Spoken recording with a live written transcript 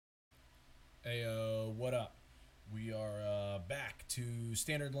Hey, what up? We are back to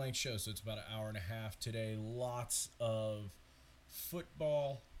standard length show, so it's about an hour and a half today. Lots of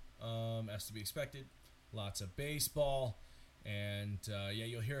football, as to be expected. Lots of baseball, and yeah,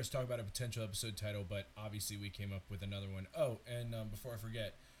 you'll hear us talk about a potential episode title, but obviously we came up with another one. Oh, and before I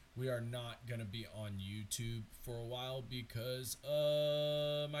forget, we are not gonna be on YouTube for a while because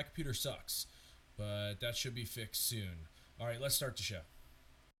my computer sucks, but that should be fixed soon. All right, let's start the show.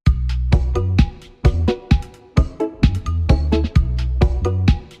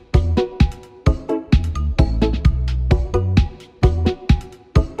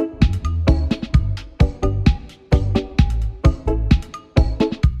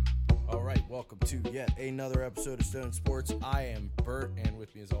 Welcome to yet another episode of Stone Sports. I am Bert, and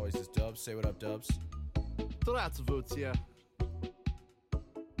with me as always is Dubs. Say what up, Dubs. Здравствуйте.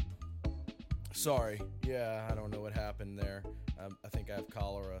 Sorry. Yeah, I don't know what happened there. I think I have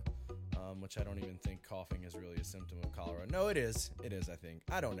cholera, which I don't even think coughing is really a symptom of cholera. No, it is. It is, I think.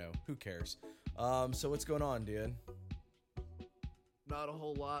 I don't know. Who cares? So what's going on, dude? Not a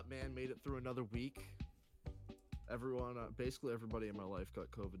whole lot, man. Made it through another week. Everyone, basically everybody in my life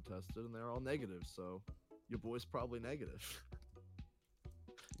got COVID tested, and they're all negative. So your boy's probably negative.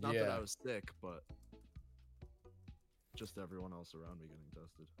 Not that I was sick, but just everyone else around me getting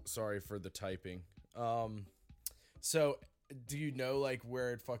tested. Sorry for the typing. So do you know like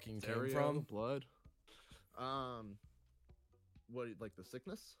where it fucking came from? The blood. What, like the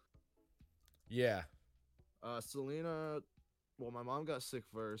sickness? Yeah. Selena. Well, my mom got sick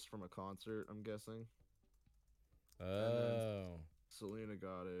first from a concert, I'm guessing. Oh. Selena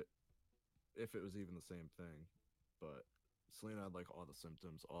got it, if it was even the same thing. But Selena had like all the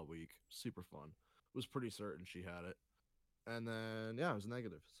symptoms all week. Super fun. Was pretty certain she had it. And then, yeah, it was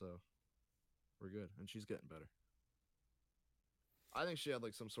negative. So we're good. And she's getting better. I think she had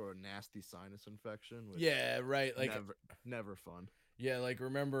like some sort of nasty sinus infection. Which Yeah, right. Like never fun. Yeah, like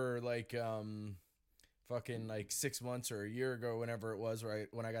remember like fucking like 6 months or a year ago, whenever it was, right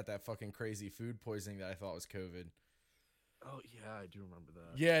when I got that fucking crazy food poisoning that I thought was COVID. Oh yeah, I do remember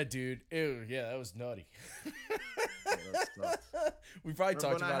that. Yeah, dude. Ew, yeah, that was nutty. Yeah, we probably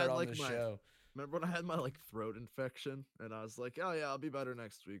talked about it on the show. Remember when I had my like throat infection and I was like, oh yeah, I'll be better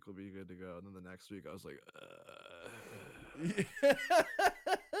next week. We'll be good to go. And then the next week I was like,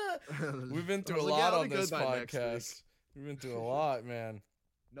 We've been through a lot on this podcast. We've been through a lot, man.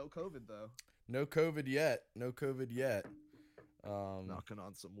 No COVID though. No COVID yet. No COVID yet. Knocking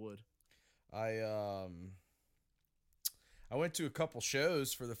on some wood. I went to a couple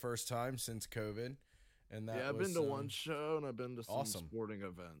shows for the first time since COVID, and that I've been to one show and I've been to some awesome sporting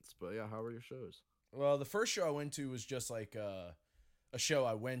events. But yeah, how were your shows? Well, the first show I went to was just like a show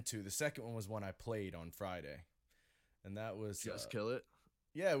I went to. The second one was one I played on Friday, and that was Just Kill It.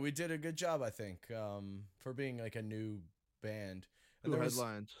 Yeah, we did a good job, I think, for being like a new band. And Who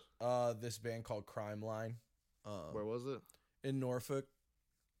headlined? This band called Crime Line. Where was it? In Norfolk.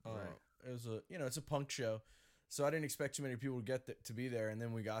 Right. It was it's a punk show. So I didn't expect too many people to get to be there, and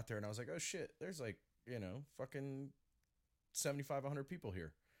then we got there, and I was like, oh shit, there's like, fucking 75, 100 people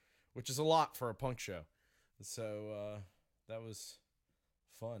here, which is a lot for a punk show. So that was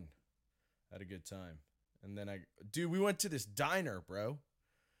fun. Had a good time. And then we went to this diner, bro.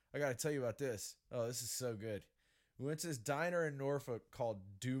 I got to tell you about this. Oh, this is so good. We went to this diner in Norfolk called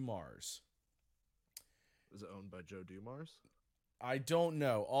Dumars. Is it owned by Joe Dumars? I don't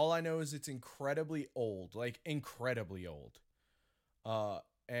know. All I know is it's incredibly old, like incredibly old.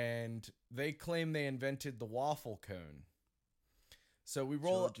 And they claim they invented the waffle cone. So we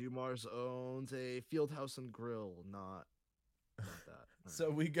roll. Joe Dumars owns a Fieldhouse and Grill, not that. So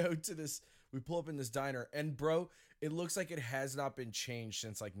we go to this. We pull up in this diner, and bro, it looks like it has not been changed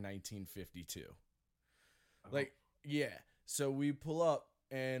since like 1952. Oh. Like, yeah. So we pull up,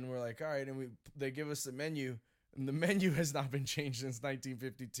 and we're like, all right, and they give us the menu. And the menu has not been changed since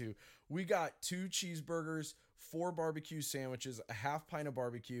 1952. We got 2 cheeseburgers, 4 barbecue sandwiches, a half pint of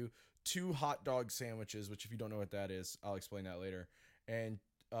barbecue, 2 hot dog sandwiches, which if you don't know what that is, I'll explain that later. And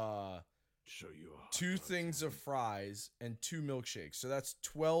show you 2 things of fries and 2 milkshakes. So that's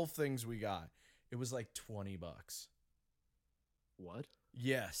 12 things we got. It was like $20. What?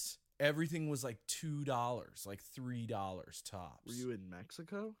 Yes. Everything was like $2, like $3 tops. Were you in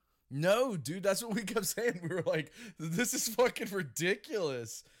Mexico? No, dude, that's what we kept saying. We were like, this is fucking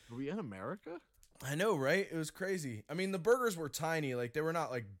ridiculous. Were we in America? I know, right? It was crazy. I mean, the burgers were tiny. Like, they were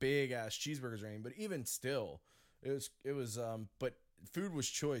not like big ass cheeseburgers or anything, but even still, but food was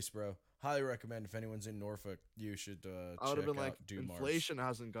choice, bro. Highly recommend if anyone's in Norfolk, you should I would have been like, Dumars. inflation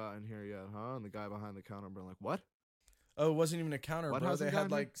hasn't gotten here yet, huh? And the guy behind the counter been like, what? Oh, it wasn't even a counter, What bro. They hasn't had gotten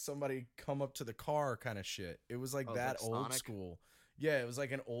you? like somebody come up to the car kind of shit. It was like Oh, it's that like old Sonic. school. Yeah, it was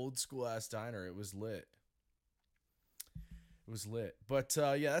like an old school ass diner. It was lit. It was lit. But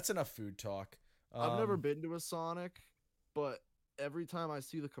yeah, that's enough food talk. I've never Um, been to a Sonic, but every time I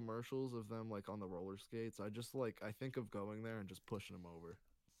see the commercials of them like on the roller skates, I just like I think of going there and just pushing them over,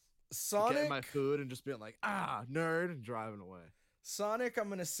 getting my Sonic, food and just being like, ah, nerd, and driving away. Sonic, I'm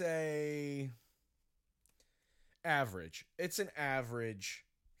gonna say average. It's an average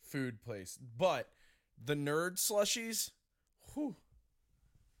food place, but the nerd slushies, whew,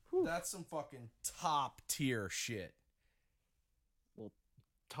 Whew. that's some fucking top tier shit. Well,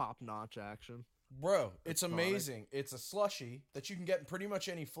 top notch action. Bro, it's That's Sonic. amazing. It's a slushy that you can get in pretty much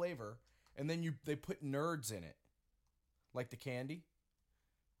any flavor, and then they put nerds in it, like the candy.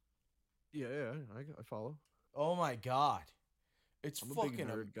 Yeah, I follow. Oh my god, it's I'm a fucking big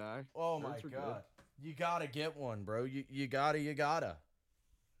nerd guy. oh Nerds my are good. god, you gotta get one, bro. You gotta. You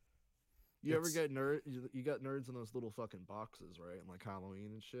ever It's- get nerd? You got nerds in those little fucking boxes, right? And like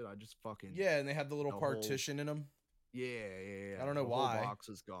Halloween and shit. I just fucking Yeah, and they have the little The whole- partition in them. yeah. I don't know the why. Whole box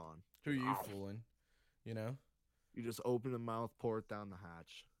is gone. Who you Ah. fooling? You know, You just open the mouth, pour it down the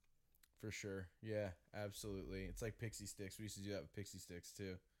hatch. for sure. Yeah, absolutely. It's like pixie sticks. We used to do that with pixie sticks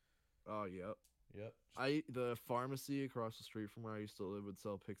too. Oh, yep. Yep. The pharmacy across the street from where I used to live would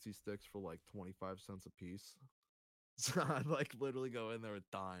sell pixie sticks for like 25 cents a piece. So I'd like literally go in there with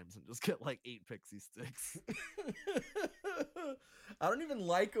dimes and just get like 8 pixie sticks. I don't even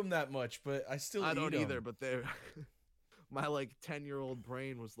like them that much, but I still I eat don't 'em. either, but they're my like 10-year-old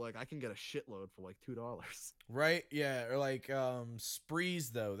brain was like, I can get a shitload for like $2. Right? Yeah, or like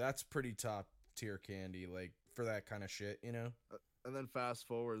Sprees though. That's pretty top tier candy, like for that kind of shit, you know? And then fast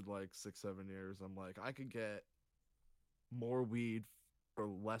forward like 6-7 years, I'm like, I could get more weed for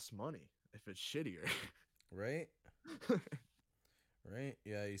less money if it's shittier. Right? Right?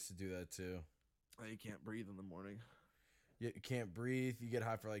 Yeah, I used to do that too. You can't breathe in the morning. You can't breathe. You get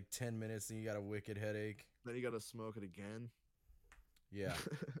high for like 10 minutes and you got a wicked headache. Then you gotta smoke it again. Yeah.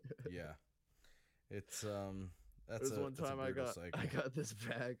 Yeah. It's that's There's one time I brutal cycle. got this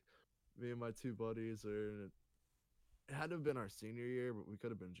bag. Me and my 2 buddies are. It had to have been our senior year, but we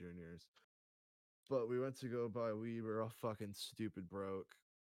could have been juniors. But we went to go buy weed. We were all fucking stupid broke,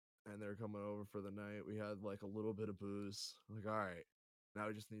 and they're coming over for the night. We had like a little bit of booze. Like, all right, now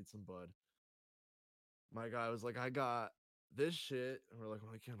we just need some bud. My guy was like, I got this shit, and we're like,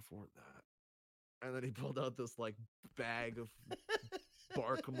 well, I can't afford that. And then he pulled out this like bag of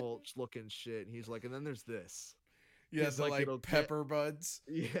bark mulch looking shit, and he's like, and then there's this. Yeah, He's the like, like it'll get- pepper buds.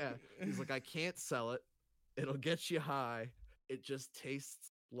 Yeah. He's like, I can't sell it. It'll get you high. It just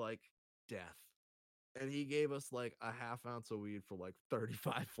tastes like death. And he gave us like a half ounce of weed for like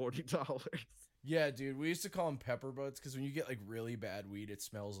 $35-40. Yeah, dude, we used to call them pepper buds because when you get like really bad weed, it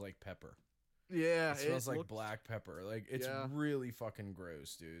smells like pepper. Yeah. It smells like looked- black pepper. Like it's Yeah. really fucking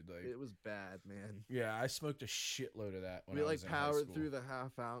gross, dude. Like It was bad, man. yeah, I smoked a shitload of that when We I like was in high powered school. through the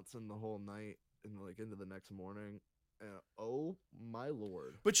half ounce in the whole night and like into the next morning. And oh my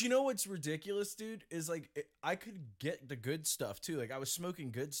lord. But you know what's ridiculous, dude? Is like I could get the good stuff too. Like I was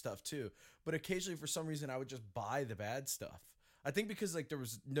smoking good stuff too, but occasionally for some reason I would just buy the bad stuff. I think because like there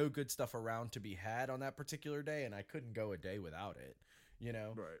was no good stuff around to be had on that particular day, and I couldn't go a day without it. You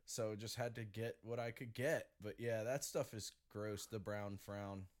know, Right. so just had to get what I could get. But yeah, that stuff is gross. The brown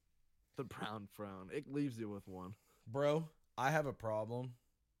frown, The brown frown. It leaves you with one. bro. I have a problem.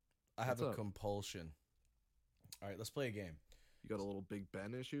 I have What's a up? compulsion. All right, let's play a game. You got a little Big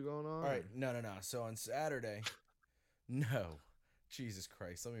Ben issue going on? All right, no. So on Saturday, no, Jesus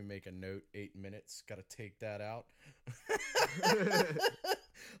Christ, let me make a note. 8 minutes, got to take that out.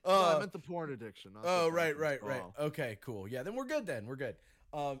 No, I meant the porn addiction. Not Oh, the right. fucking- oh. Okay, cool. Yeah, then we're good.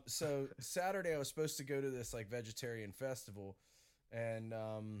 So Saturday I was supposed to go to this like vegetarian festival, and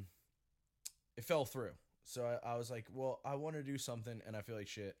it fell through. So I was like, well, I want to do something, and I feel like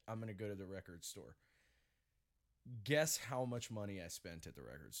shit. I'm gonna go to the record store. Guess how much money I spent at the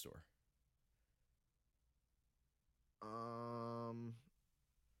record store?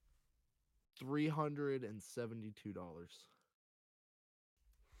 $372.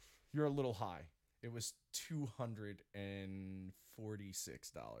 You're a little high. It was $246.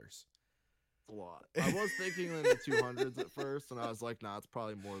 It's a lot. I was thinking in the 200s at first, and I was like, nah, it's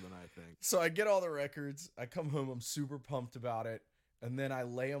probably more than I think. So I get all the records. I come home. I'm super pumped about it. And then I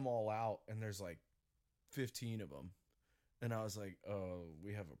lay them all out, and there's like 15 of them. And I was like, oh,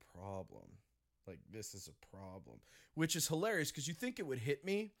 we have a problem. Like, this is a problem. Which is hilarious because you think it would hit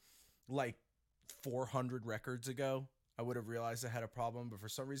me like 400 records ago. I would have realized I had a problem. But for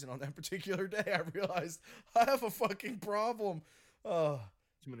some reason on that particular day, I realized I have a fucking problem. Too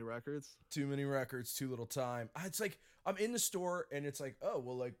many records. Too many records, too little time. It's like I'm in the store and it's like, oh,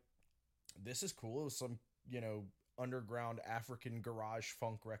 well, like this is cool. It was some, underground African garage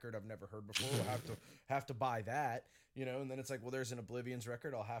funk record I've never heard before. I'll have to buy that, and then it's like, well, there's an Oblivion's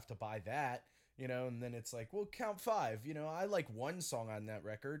record. I'll have to buy that, and then it's like, well, count 5, I like one song on that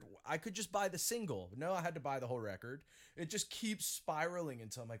record. I could just buy the single. No, I had to buy the whole record. It just keeps spiraling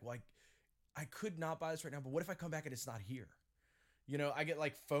until I'm like, well, I could not buy this right now, but what if I come back and it's not here? I get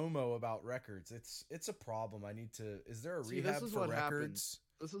like FOMO about records. It's a problem. I need to, is there a rehab for records?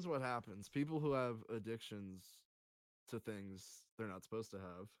 This is what happens. People who have addictions to things they're not supposed to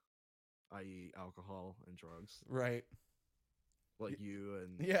have, i.e. alcohol and drugs. Right. Like you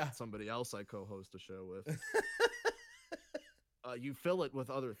and somebody else I co-host a show with. You fill it with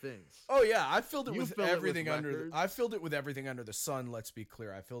other things. Oh yeah, I filled it with everything I filled it with everything under the sun, let's be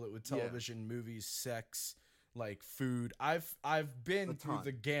clear. I filled it with television, movies, sex, like food. I've been through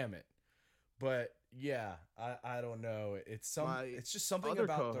the gamut. But yeah, I don't know. It's just something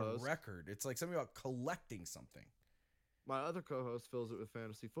about the record. It's like something about collecting something. My other co-host fills it with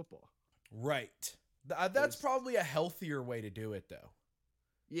fantasy football. Right. That's probably a healthier way to do it, though.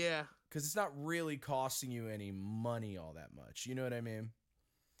 Yeah. Because it's not really costing you any money all that much. You know what I mean?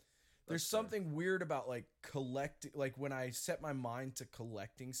 There's something weird about, like, collecting. Like, when I set my mind to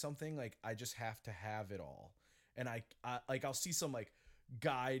collecting something, like, I just have to have it all. And I'll see some, like,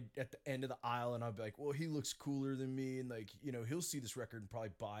 guy at the end of the aisle, and I'll be like, well, he looks cooler than me. And, like, he'll see this record and probably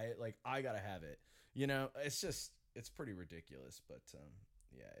buy it. Like, I got to have it. It's pretty ridiculous, but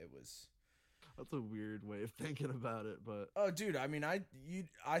yeah, it was. That's a weird way of thinking about it, but oh, dude, I mean,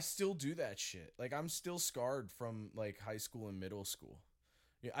 I still do that shit. Like, I'm still scarred from like high school and middle school.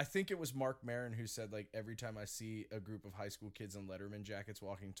 Yeah, I think it was Mark Maron who said, like, every time I see a group of high school kids in Letterman jackets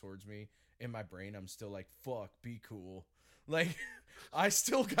walking towards me, in my brain, I'm still like, fuck, be cool. Like, I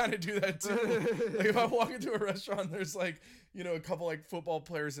still kind of do that too. Like, if I walk into a restaurant, there's like, a couple like football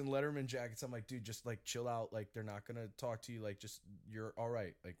players in Letterman jackets. I'm like, dude, just like chill out. Like, they're not gonna talk to you. Like, just you're all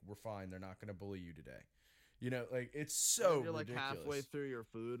right. Like, we're fine. They're not gonna bully you today. Like, it's so you're ridiculous. Like halfway through your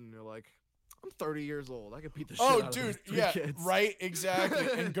food, and you're like, I'm 30 years old. I could beat the shit out of these three kids. Right, exactly,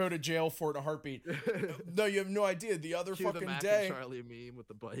 and go to jail for it in a heartbeat. No, you have no idea. The other fucking day, and Charlie meme with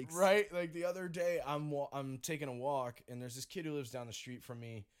the bikes. Right, like the other day, I'm taking a walk, and there's this kid who lives down the street from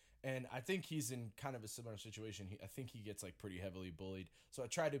me, and I think he's in kind of a similar situation. I think he gets like pretty heavily bullied. So I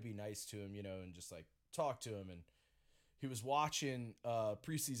try to be nice to him, and just like talk to him, and he was watching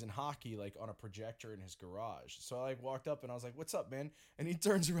preseason hockey like on a projector in his garage. So I like walked up and I was like, "What's up, man?" And he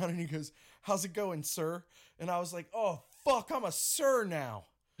turns around and he goes, "How's it going, sir?" And I was like, "Oh fuck, I'm a sir now."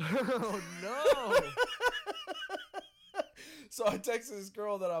 Oh no. So I texted this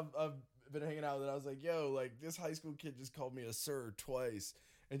girl that I've been hanging out with, and I was like, "Yo, like this high school kid just called me a sir twice."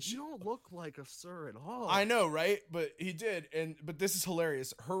 And you don't look like a sir at all. I know, right? But he did. But this is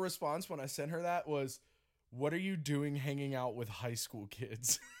hilarious. Her response when I sent her that was, "What are you doing hanging out with high school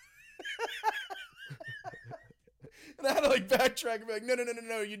kids?" And I had to like backtrack and be like,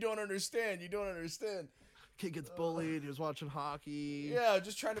 no, you don't understand. Kid gets bullied. He was watching hockey. Yeah,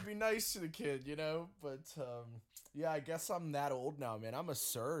 just trying to be nice to the kid, But yeah, I guess I'm that old now, man. I'm a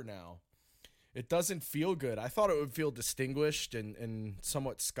sir now. It doesn't feel good. I thought it would feel distinguished and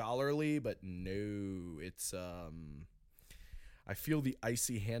somewhat scholarly, but no, it's I feel the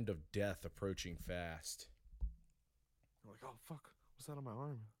icy hand of death approaching fast. You're like, oh fuck, what's that on my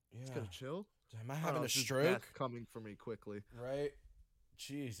arm? Yeah. It's gonna chill. Am I having a stroke? Death coming for me quickly. Right.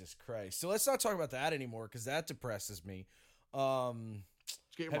 Jesus Christ. So let's not talk about that anymore because that depresses me. Did you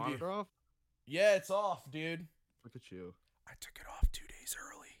get your monitor off? Yeah, it's off, dude. Look at you. I took it off 2 days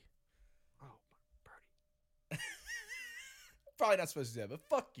early. Oh, birdie. Probably not supposed to do that, but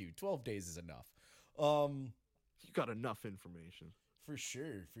fuck you. 12 days is enough. You got enough information. For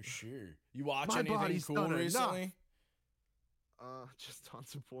sure. You watch anything cool recently? Enough. Just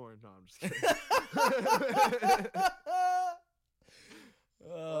tons of porn. No, I'm just kidding.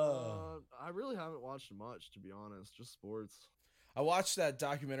 I really haven't watched much, to be honest. Just sports. I watched that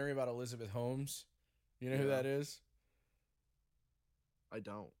documentary about Elizabeth Holmes. You know who that is? I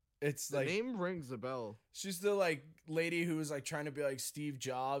don't. It's the like name rings a bell. She's the like lady who was like trying to be like Steve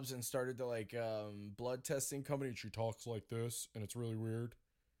Jobs and started the like blood testing company. And she talks like this, and it's really weird.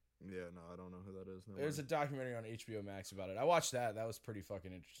 Yeah, no, I don't know who that is. No There's a documentary on HBO Max about it. I watched that. That was pretty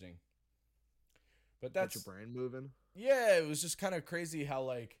fucking interesting. But that's your brain moving. Yeah, it was just kind of crazy how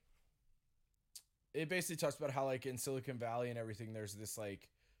like it basically talks about how like in Silicon Valley and everything, there's this like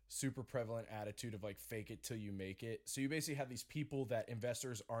super prevalent attitude of like fake it till you make it. So you basically have these people that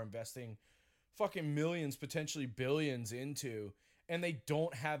investors are investing fucking millions, potentially billions into, and they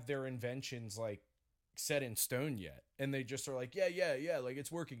don't have their inventions like set in stone yet. And they just are like, yeah, like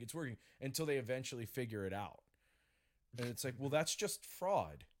it's working until they eventually figure it out. And it's like, well, that's just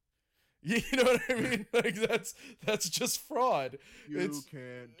fraud. You know what I mean? Like that's just fraud. You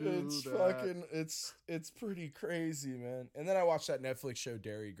can't do it's that. fucking it's pretty crazy, man. And then I watched that Netflix show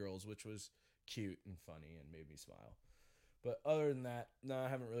Dairy Girls, which was cute and funny and made me smile. But other than that, no, I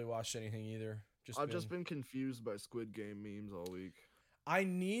haven't really watched anything either. I've just been confused by Squid Game memes all week. I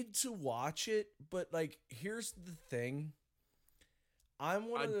need to watch it, but like here's the thing.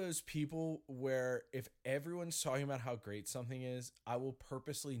 I'm one of those people where if everyone's talking about how great something is, I will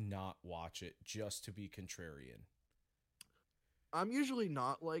purposely not watch it just to be contrarian. I'm usually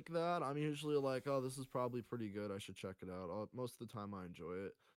not like that. I'm usually like, oh, this is probably pretty good. I should check it out. Most of the time, I enjoy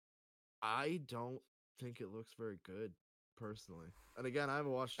it. I don't think it looks very good, personally. And again, I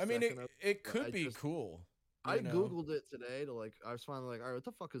haven't watched. I mean, it could be cool. I Googled it today to like. I was finally like, all right, what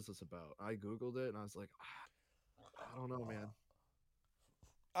the fuck is this about? I Googled it and I was like, I don't know, man.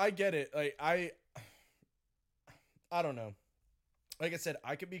 I get it. Like I don't know. Like I said,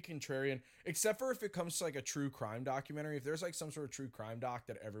 I could be contrarian, except for if it comes to like a true crime documentary. If there's like some sort of true crime doc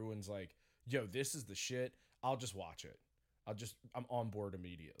that everyone's like, yo, this is the shit, I'll just watch it. I'm on board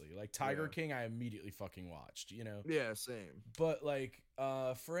immediately. Like Tiger King, I immediately fucking watched, you know? Yeah, same. But like,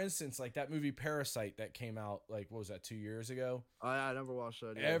 for instance, like that movie Parasite that came out, like, what was that, 2 years ago? I never watched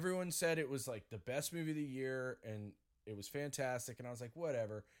that. Everyone said it was like the best movie of the year and it was fantastic. And I was like,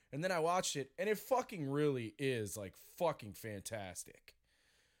 whatever. And then I watched it and it fucking really is like fucking fantastic.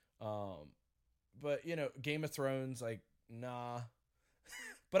 But you know, Game of Thrones, like, nah.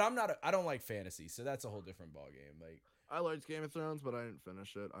 But I don't like fantasy, so that's a whole different ballgame. Like, I liked Game of Thrones, but I didn't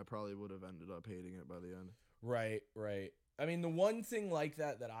finish it. I probably would have ended up hating it by the end. Right. I mean, the one thing like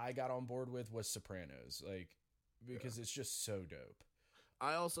that I got on board with was Sopranos, like, because it's just so dope.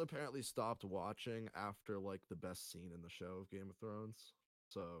 I also apparently stopped watching after like the best scene in the show of Game of Thrones.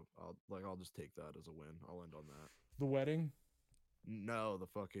 So I'll just take that as a win. I'll end on that. The wedding? No, the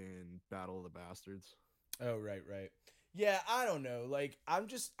fucking Battle of the Bastards. Oh, right. Yeah, I don't know. Like, I'm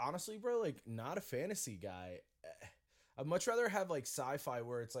just honestly, bro, like, not a fantasy guy. I'd much rather have like sci-fi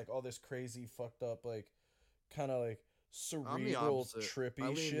where it's like all this crazy, fucked up, like, kind of like cerebral,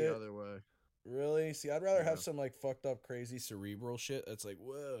 trippy shit. The other way. Really? See, I'd rather have some like fucked up, crazy, cerebral shit that's like,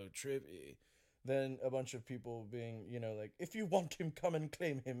 whoa, trippy, than a bunch of people being, you know, like, if you want him, come and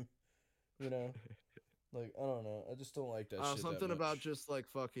claim him. You know? Like, I don't know. I just don't like that shit. Something that about much. just like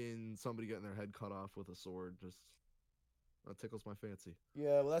fucking somebody getting their head cut off with a sword just that tickles my fancy.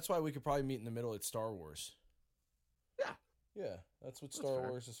 Yeah, well, that's why we could probably meet in the middle at Star Wars. Yeah. Yeah, that's what Star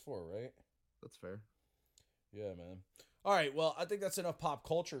Wars is for, right? That's fair. Yeah, man. All right, well, I think that's enough pop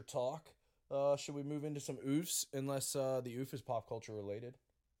culture talk. Should we move into some oofs? Unless the oof is pop culture related.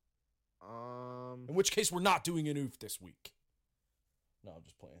 In which case, we're not doing an oof this week. No, I'm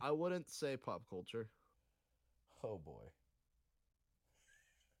just playing. I wouldn't say pop culture. Oh boy.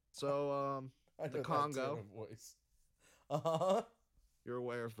 So, the Congo. Voice. Uh-huh. You're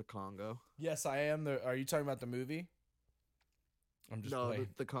aware of the Congo? Yes, I am. Are you talking about the movie? I'm just playing.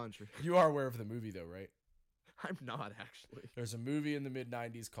 The country. You are aware of the movie, though, right? I'm not, actually. There's a movie in the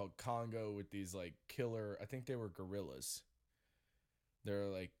mid-90s called Congo with these, like, killer... I think they were gorillas. They're,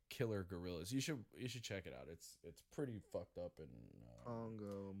 like, killer gorillas. You should check it out. It's pretty fucked up. And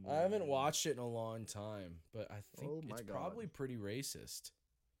Congo movie. I haven't watched it in a long time, but I think it's God. probably pretty racist.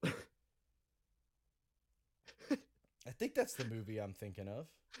 I think that's the movie I'm thinking of.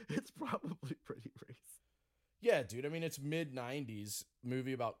 It's probably pretty racist. Yeah, dude. I mean, it's mid-90s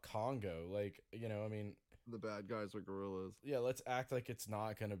movie about Congo. Like, you know, I mean... The bad guys are gorillas. Yeah, let's act like it's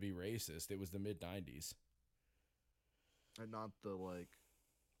not going to be racist. It was the mid-90s. And not the, like,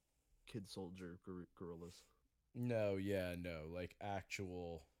 kid soldier gorillas. No, like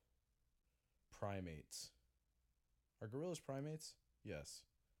actual primates. Are gorillas primates? Yes.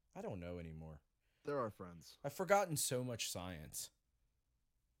 I don't know anymore. They're our friends. I've forgotten so much science.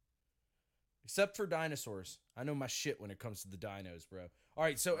 Except for dinosaurs. I know my shit when it comes to the dinos, bro. All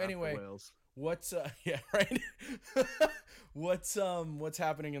right, so anyway, what's yeah, right? What's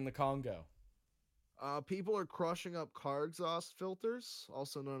happening in the Congo? People are crushing up car exhaust filters,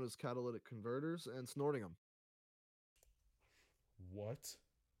 also known as catalytic converters, and snorting them. What? It's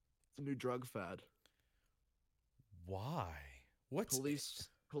a new drug fad. Why? What's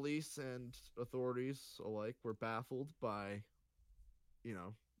Police and authorities alike were baffled by, you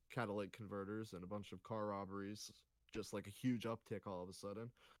know, catalytic converters and a bunch of car robberies, just like a huge uptick all of a sudden.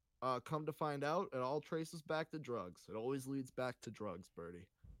 Come to find out, it all traces back to drugs. It always leads back to drugs, Birdie.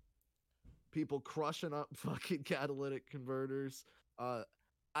 People crushing up fucking catalytic converters.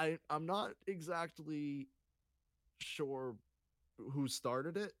 I'm not exactly sure who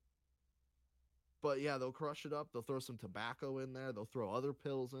started it, but yeah, they'll crush it up. They'll throw some tobacco in there. They'll throw other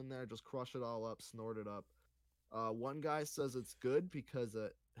pills in there. Just crush it all up, snort it up. One guy says it's good because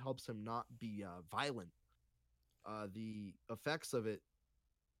it helps him not be violent. The effects of it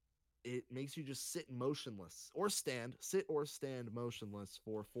makes you just sit motionless or stand, motionless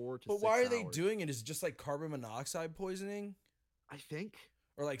for 4 to 6 hours. But why are they doing it? Is it just like carbon monoxide poisoning I think.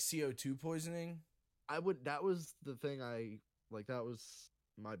 or like CO2 poisoning? That was the thing that was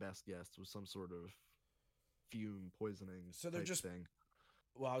my best guess, was some sort of fume poisoning. So they're type just thing.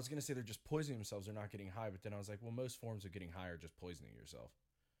 Well, I was gonna say they're just poisoning themselves. They're not getting high, but then I was like, well, most forms of getting high are just poisoning yourself.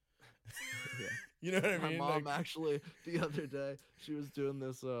 Yeah. You know what I My mean? mom Like, actually the other day, she was doing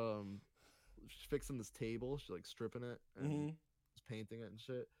this she's fixing this table, she like stripping it and mhm. was painting it and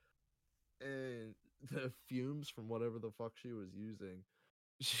shit. And the fumes from whatever the fuck she was using,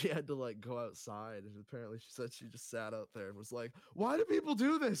 she had to like go outside, and apparently she said she just sat out there and was like, why do people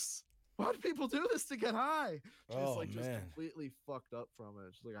do this? Why do people do this to get high? She was Oh, like just man. completely fucked up from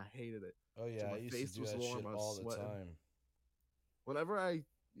it. She's like, I hated it. Oh yeah, my I used face to do was that warm, shit I was all the sweating. time. Whenever I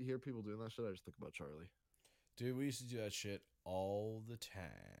hear people doing that shit, I just think about Charlie. Dude, we used to do that shit all the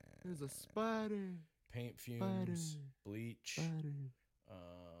time. There's a spider. Paint fumes, Spider. bleach, Spider.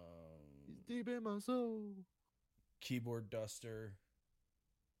 He's deep in my soul. keyboard duster,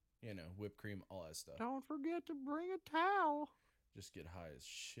 whipped cream, all that stuff. Don't forget to bring a towel. Just get high as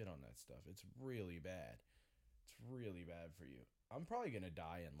shit on that stuff. It's really bad. It's really bad for you. I'm probably gonna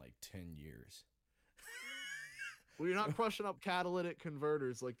die in like 10 years. Well, you're not crushing up catalytic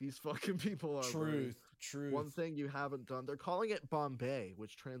converters like these fucking people are. Brady. Truth. One thing you haven't done, they're calling it Bombay,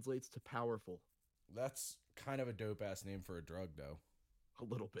 which translates to powerful. That's kind of a dope ass name for a drug, though. A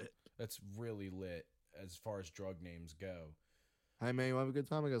little bit. That's really lit as far as drug names go. Hey man, you have a good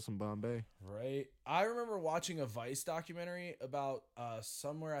time? I got some Bombay. Right? I remember watching a Vice documentary about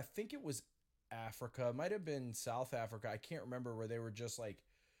somewhere, I think it was Africa, it might have been South Africa, I can't remember, where they were just like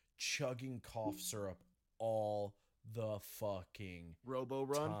chugging cough syrup all the fucking Robo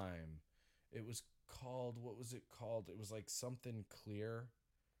Run. time. It was called, what was it called? It was like something clear.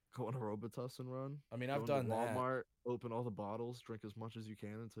 Go on a Robitussin run. I mean, Go I've into done that. Walmart, open all the bottles, drink as much as you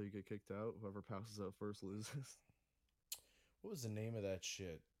can until you get kicked out. Whoever passes out first loses. What was the name of that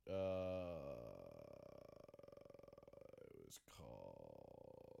shit? It was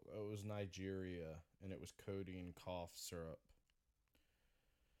called. It was Nigeria, and it was codeine cough syrup.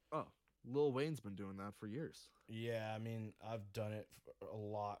 Oh, Lil Wayne's been doing that for years. Yeah, I mean, I've done it a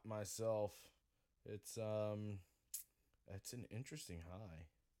lot myself. It's an interesting high.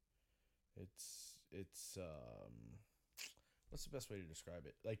 It's what's the best way to describe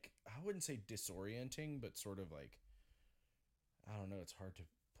it? Like, I wouldn't say disorienting, but sort of like, I don't know, it's hard to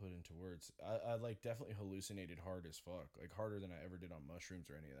put into words. I like definitely hallucinated hard as fuck, like harder than I ever did on mushrooms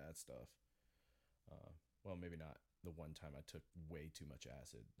or any of that stuff. Well, maybe not the one time I took way too much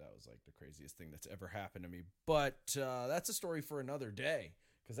acid. That was like the craziest thing that's ever happened to me. But that's a story for another day,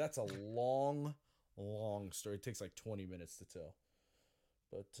 because that's a long story. It takes like 20 minutes to tell.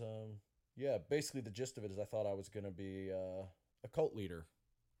 But yeah, basically the gist of it is I thought I was going to be a cult leader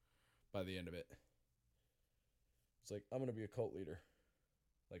by the end of it. It's like, I'm going to be a cult leader.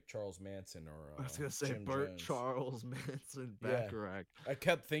 Like Charles Manson or I was going to say Jim Burt, Jones. Charles Manson, Yeah. Bacharach. I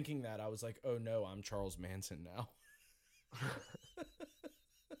kept thinking that. I was like, oh no, I'm Charles Manson now.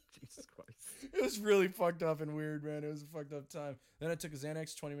 Jesus Christ. It was really fucked up and weird, man. It was a fucked up time. Then I took a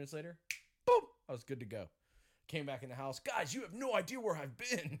Xanax. 20 minutes later, boom, I was good to go. Came back in the house. Guys, you have no idea where I've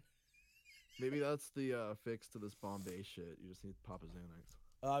been. Maybe that's the fix to this Bombay shit. You just need to pop a Xanax.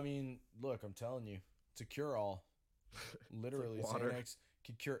 I mean, look, I'm telling you, it's a cure-all. Literally, water. Xanax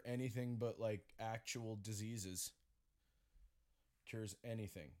could cure anything but like actual diseases. Cures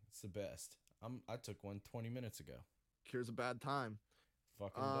anything. It's the best. I took one 20 minutes ago. Cures a bad time.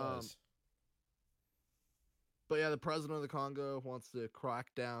 Fucking does. But yeah, the president of the Congo wants to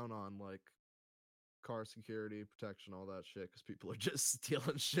crack down on like car security, protection, all that shit, because people are just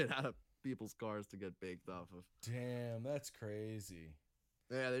stealing shit out of people's cars to get baked off of. Damn, that's crazy.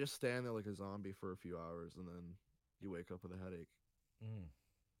 Yeah, they just stand there like a zombie for a few hours, and then you wake up with a headache.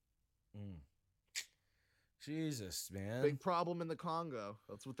 Jesus, man. Big problem in the Congo.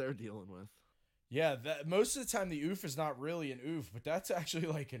 That's what they're dealing with. Yeah, that most of the time the oof is not really an oof, but that's actually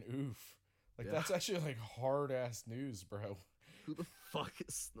like an oof. Like Yeah. that's actually like hard ass news, bro. Who the fuck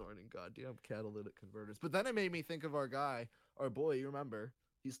is snorting goddamn catalytic converters? But then it made me think of our guy, our boy, you remember,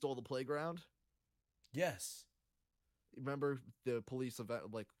 He stole the playground. Yes. Remember the police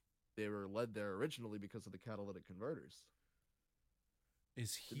event? Like they were led there originally because of the catalytic converters.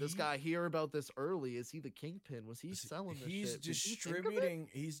 Is he? Did this guy hear about this early? Is he the kingpin? Was he selling this He's shit? Did he think of it? distributing.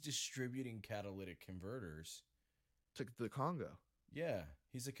 He's distributing catalytic converters. To the Congo. Yeah,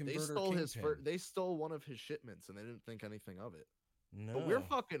 he's a They converter. stole his. kingpin. They stole one of his shipments, and they didn't think anything of it. No. But we're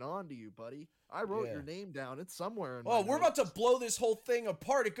fucking on to you, buddy. I wrote Yeah. your name down. It's somewhere. In Oh, my we're about to notes. blow this whole thing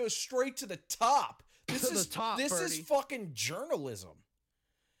apart. It goes straight to the top. This To the is top, this is Birdie. fucking journalism.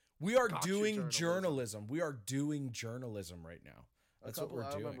 We are Gotcha doing journalism. journalism. We are doing journalism right now. That's what we're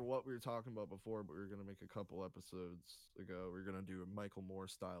I doing. remember what we were talking about before, but we were gonna make a couple episodes ago. We are gonna do a Michael Moore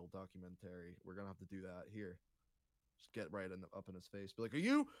style documentary. We're gonna have to do that here. Just get right up in his face. Be like, "Are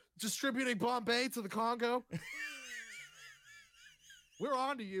you distributing Bombay to the Congo?" We're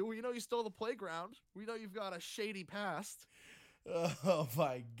on to you. We know you stole the playground. We know you've got a shady past. Oh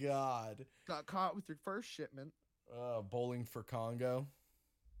my god. Got caught with your first shipment. Bowling for Congo.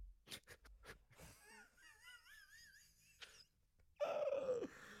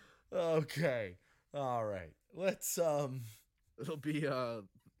 Okay. All right. Let's It'll be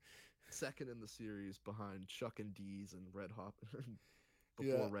second in the series behind Chuck and D's and Red Hop before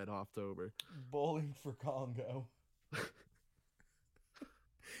Yeah. Red Hoptober. Bowling for Congo.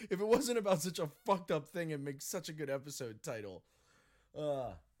 If it wasn't about such a fucked up thing, it makes such a good episode title.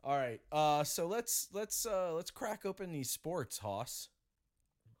 All right. So let's crack open these sports, Hoss.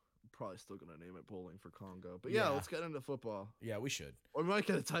 Probably still gonna name it Bowling for Congo. But yeah, Yeah. let's get into football. Yeah, we should. Or we might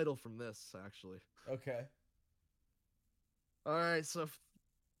get a title from this, actually. Okay. All right, so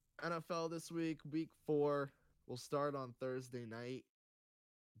NFL this week, week 4. We'll start on Thursday night.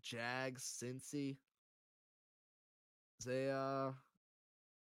 Jags, Cincy. It's a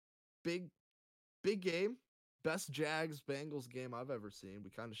big game. Best Jags Bengals game I've ever seen.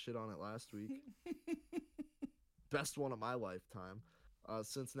 We kind of shit on it last week. Best one of my lifetime.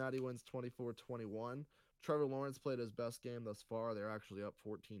 Cincinnati wins 24-21. Trevor Lawrence played his best game thus far. They're actually up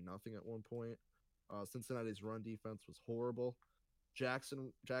 14-0 at one point. Cincinnati's run defense was horrible.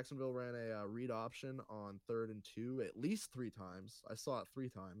 Jacksonville ran a read option on 3rd and 2 at least 3 times. I saw it 3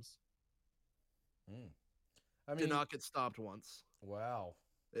 times. I mean, Did not get stopped once. wow.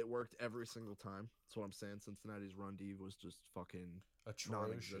 It worked every single time. That's what I'm saying. Cincinnati's run D was just fucking Atrocious.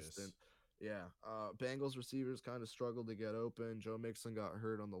 non-existent. Yeah. Bengals receivers kind of struggled to get open. Joe Mixon got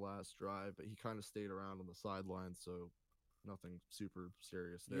hurt on the last drive, but he kind of stayed around on the sideline, so nothing super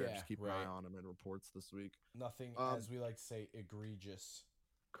serious there. Yeah, Just keep an right. eye on him in reports this week. Nothing, as we like to say, egregious.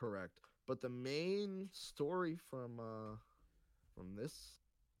 Correct. But the main story from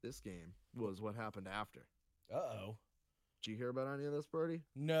this game was what happened after. Uh-oh. Did you hear about any of this, Birdie?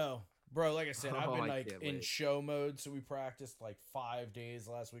 No. Bro, like I said, I've Oh, been I like can't in wait. show mode, so we practiced like 5 days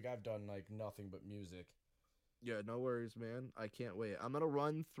last week. I've done like nothing but music. Yeah, no worries, man. I can't wait. I'm going to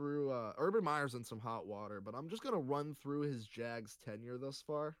run through Urban Meyer's in some hot water, but I'm just going to run through his Jags tenure thus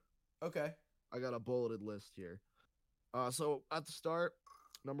far. Okay. I got a bulleted list here. So at the start,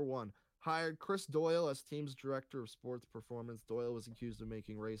 number 1, hired Chris Doyle as team's director of sports performance. Doyle was accused of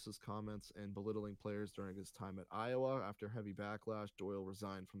making racist comments and belittling players during his time at Iowa. After heavy backlash, Doyle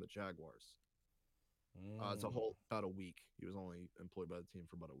resigned from the Jaguars. It's about a week. He was only employed by the team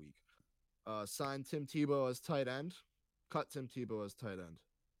for about a week. Signed Tim Tebow as tight end. Cut Tim Tebow as tight end.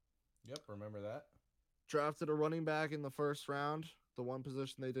 Yep, remember that. Drafted a running back in the first round, the one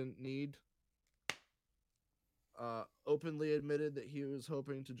position they didn't need. Openly admitted that he was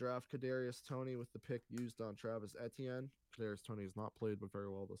hoping to draft Kadarius Toney with the pick used on Travis Etienne. Kadarius Toney has not played very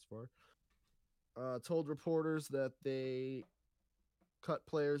well thus far. Told reporters that they cut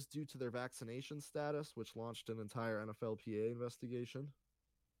players due to their vaccination status, which launched an entire NFLPA investigation.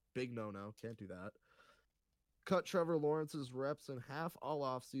 Big no-no. Can't do that. Cut Trevor Lawrence's reps in half all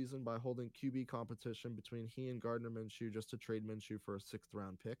offseason by holding QB competition between he and Gardner Minshew just to trade Minshew for a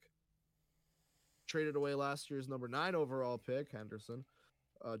 6th-round pick. Traded away last year's number 9 overall pick, Henderson.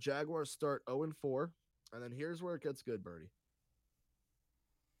 Jaguars start 0-4. And then here's where it gets good, Birdie.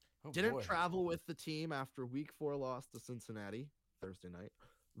 Oh, Didn't boy. travel with the team after week 4 loss to Cincinnati Thursday night.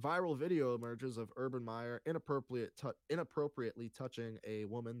 Viral video emerges of Urban Meyer inappropriately touching a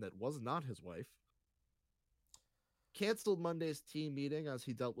woman that was not his wife. Canceled Monday's team meeting as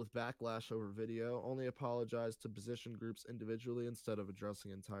he dealt with backlash over video. Only apologized to position groups individually instead of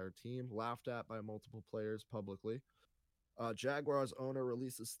addressing entire team. Laughed at by multiple players publicly. Jaguars owner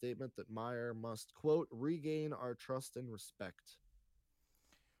released a statement that Meyer must, quote, regain our trust and respect.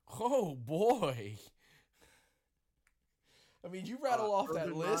 Oh, boy. I mean, you rattle off that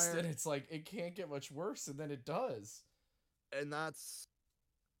Urban list, Meyer- and it's like, it can't get much worse, and then it does. And that's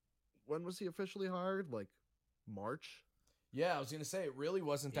when was he officially hired? Like March? Yeah, I was gonna say it really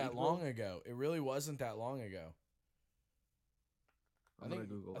wasn't that April? long ago. It really wasn't that long ago. I'm gonna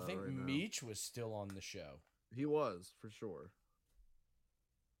Google that I think right now. Meech was still on the show. He was for sure.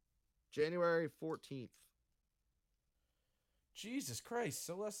 January 14th. Jesus Christ,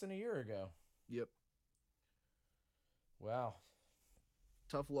 so less than a year ago. Yep. Wow.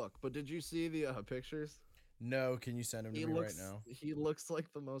 Tough luck. But did you see the pictures? No, can you send him to me right now? He looks like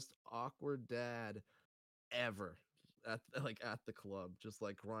the most awkward dad ever at the club, just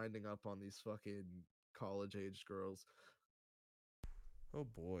like grinding up on these fucking college aged girls. Oh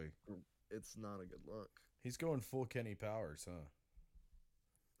boy. It's not a good look. He's going full Kenny Powers, huh?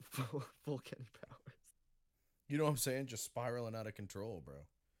 Full Kenny Powers. You know what I'm saying? Just spiraling out of control, bro.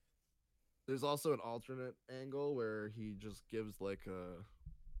 There's also an alternate angle where he just gives like a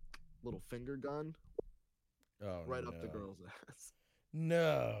little finger gun right up the girl's ass.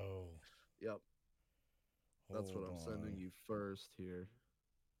 No. Yep. That's what I'm Hold sending on. you first here.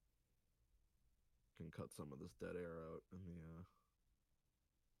 Can cut some of this dead air out in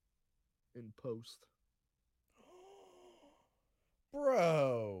the in post.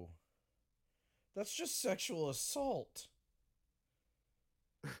 Bro. That's just sexual assault.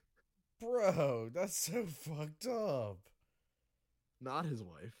 Bro, that's so fucked up. Not his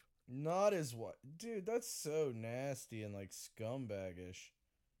wife. Not his what? Dude, that's so nasty and like scumbagish.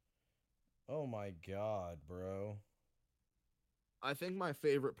 Oh my god, bro. I think my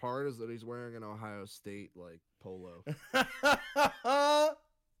favorite part is that he's wearing an Ohio State like polo.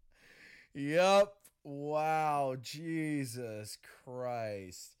 Yup. Wow. Jesus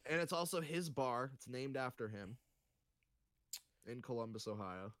Christ. And it's also his bar. It's named after him in Columbus,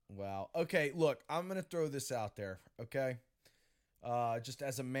 Ohio. Wow. Okay, look, I'm going to throw this out there, okay? Just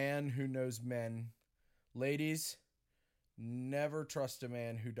as a man who knows men, ladies, never trust a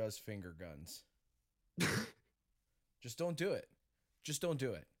man who does finger guns. Just don't do it. Just don't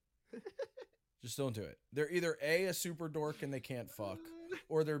do it. Just don't do it. They're either A, super dork and they can't fuck,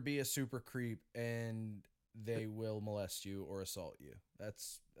 or they're B, a super creep and they will molest you or assault you.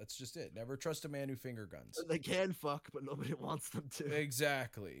 That's just it. Never trust a man who finger guns. They can fuck, but nobody wants them to.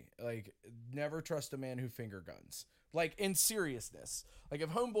 Exactly. Like, never trust a man who finger guns. Like, in seriousness. Like, if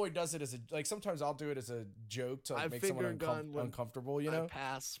homeboy does it as a, like, sometimes I'll do it as a joke to like, make someone uncomfortable, you know? I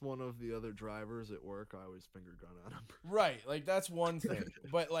pass one of the other drivers at work, I always finger gun at him. Right. Like, that's one thing.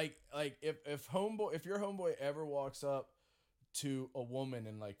 But like if your homeboy ever walks up to a woman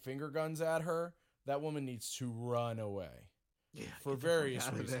and like finger guns at her, that woman needs to run away. Yeah, for various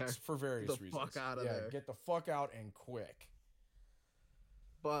reasons. For various reasons. Get the fuck out of there. Get the fuck out and quick.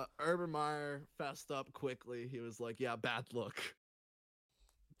 But Urban Meyer fessed up quickly. He was like, yeah, bad look.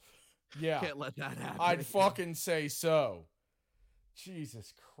 Yeah. Can't let that happen. I'd fucking say so.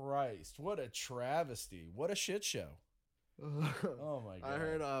 Jesus Christ. What a travesty. What a shit show. Oh my God. I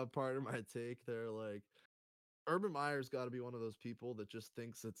heard part of my take there, like, Urban Meyer's got to be one of those people that just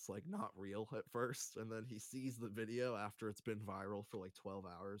thinks it's like not real at first, and then he sees the video after it's been viral for like 12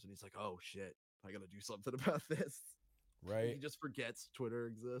 hours, and he's like, "Oh shit, I gotta do something about this." Right? He just forgets Twitter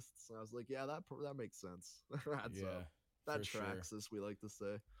exists. And I was like, "Yeah, that makes sense. That tracks, as we like to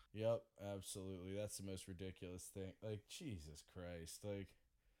say." Yep, absolutely. That's the most ridiculous thing. Like, Jesus Christ, like.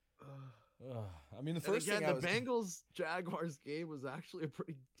 I mean, the first thing the Bengals Jaguars game was actually a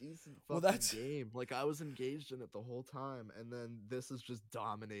pretty decent game. Like, I was engaged in it the whole time, and then this has just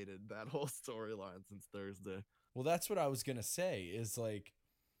dominated that whole storyline since Thursday. Well, that's what I was gonna say. Is like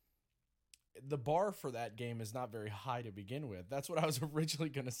the bar for that game is not very high to begin with. That's what I was originally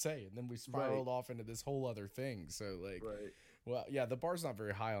gonna say, and then we spiraled off into this whole other thing. So, like, well, yeah, the bar's not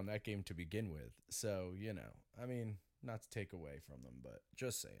very high on that game to begin with. So, you know, I mean, not to take away from them, but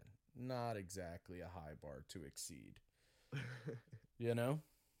just saying. Not exactly a high bar to exceed. You know?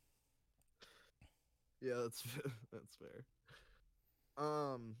 Yeah, that's fair.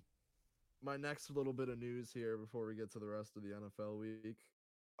 My next little bit of news here before we get to the rest of the NFL week.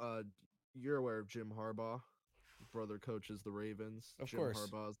 You're aware of Jim Harbaugh. His brother coaches the Ravens. Of course. Jim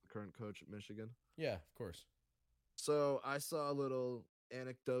Harbaugh is the current coach at Michigan. Yeah, of course. So I saw a little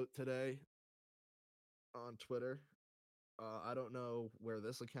anecdote today on Twitter. I don't know where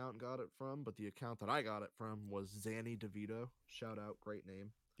this account got it from, but the account that I got it from was Zanny DeVito. Shout out, great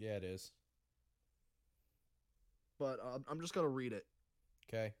name. Yeah, it is. But I'm just going to read it.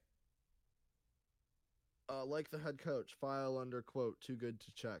 Okay. Like the head coach, file under, quote, too good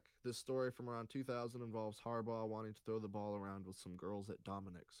to check. This story from around 2000 involves Harbaugh wanting to throw the ball around with some girls at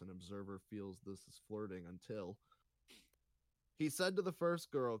Dominic's. An observer feels this is flirting until... He said to the first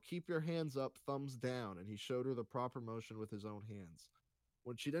girl, keep your hands up, thumbs down, and he showed her the proper motion with his own hands.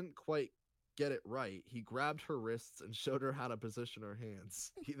 When she didn't quite get it right, he grabbed her wrists and showed her how to position her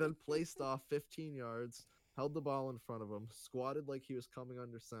hands. He then placed off 15 yards, held the ball in front of him, squatted like he was coming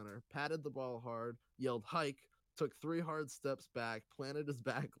under center, patted the ball hard, yelled hike, took 3 hard steps back, planted his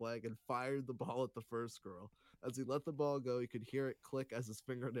back leg, and fired the ball at the first girl. As he let the ball go, he could hear it click as his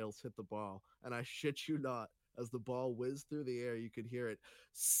fingernails hit the ball. And I shit you not, as the ball whizzed through the air, you could hear it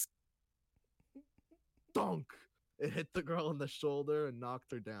stunk. It hit the girl in the shoulder and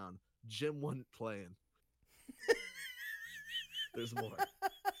knocked her down. Jim wasn't playing. There's more.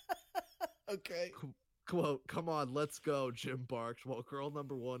 Okay. Quote, "Come on, let's go," Jim barked, while girl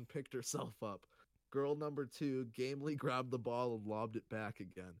number 1 picked herself up. Girl number 2 gamely grabbed the ball and lobbed it back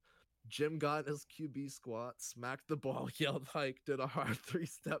again. Jim got in his QB squat, smacked the ball, yelled hike, did a hard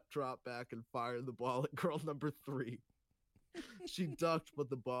 3-step drop back, and fired the ball at girl number 3. She ducked, but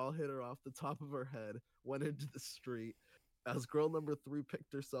the ball hit her off the top of her head, went into the street. As girl number 3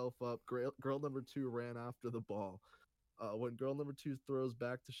 picked herself up, girl number 2 ran after the ball. When girl number 2 throws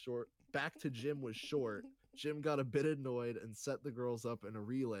back to Jim was short, Jim got a bit annoyed and set the girls up in a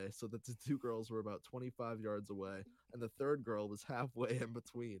relay so that the 2 girls were about 25 yards away, and the 3rd girl was halfway in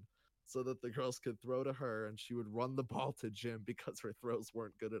between, so that the girls could throw to her and she would run the ball to Jim because her throws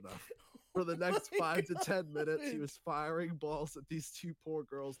weren't good enough. For the next Oh my 5 to 10 minutes, he God. was firing balls at these 2 poor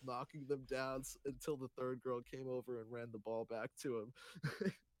girls, knocking them down until the 3rd girl came over and ran the ball back to him.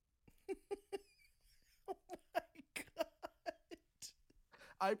 Oh my God.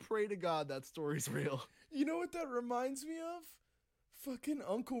 I pray to God that story's real. You know what that reminds me of? Fucking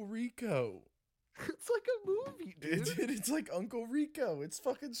Uncle Rico. It's like a movie, dude. It's like Uncle Rico. It's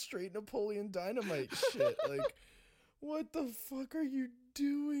fucking straight Napoleon Dynamite shit. Like, what the fuck are you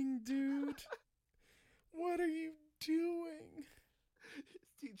doing, dude? What are you doing? He's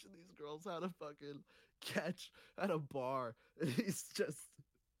teaching these girls how to fucking catch at a bar, and he's just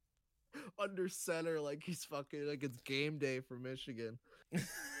under center like he's fucking like it's game day for Michigan.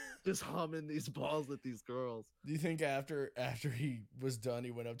 Just humming these balls at these girls. Do you think after he was done, he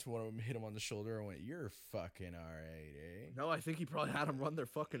went up to one of them, hit him on the shoulder, and went, "You're fucking all right, eh?" No, I think he probably had them run their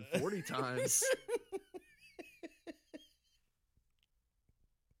fucking 40 times.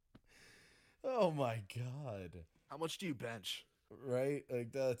 Oh my God. How much do you bench? Right?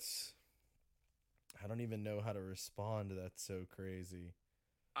 Like, that's... I don't even know how to respond. That's so crazy.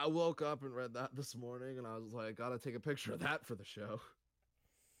 I woke up and read that this morning, and I was like, gotta take a picture of that for the show.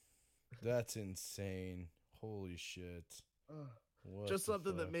 That's insane. Holy shit. What Just the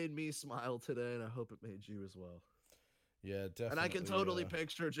something that fuck? made me smile today, and I hope it made you as well. Yeah, definitely. And I can totally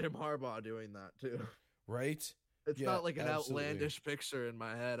picture Jim Harbaugh doing that too. Right? It's Yeah, not like an absolutely. outlandish picture in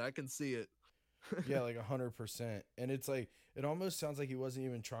my head. I can see it. Yeah, like 100%. And it's like, it almost sounds like he wasn't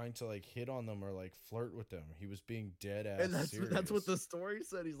even trying to like hit on them or like flirt with them. He was being dead ass And that's what the serious. story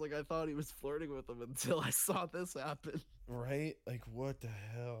said. He's like, I thought he was flirting with them until I saw this happen. Right? Like, what the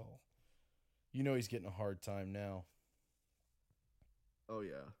hell? You know he's getting a hard time now. Oh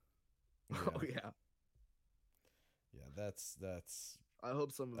yeah. Yeah. Oh yeah. Yeah, that's I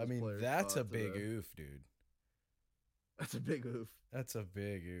hope some of I his mean, players that's saw a it big today. oof, dude. That's a big oof. That's a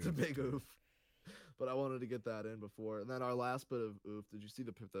big It's a oof. big oof. But I wanted to get that in before. And then our last bit of oof. Did you see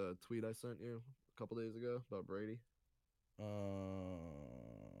the tweet I sent you a couple days ago about Brady?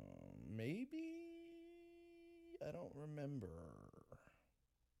 Maybe I don't remember.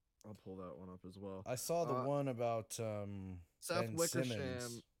 I'll pull that one up as well. I saw the one about Seth Ben Wickersham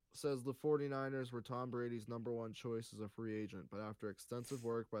Simmons. says the 49ers were Tom Brady's number 1 choice as a free agent, but after extensive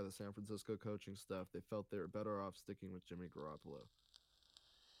work by the San Francisco coaching staff, they felt they were better off sticking with Jimmy Garoppolo.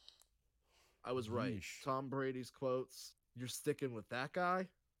 I was right. Yeesh. Tom Brady's quotes, "You're sticking with that guy?"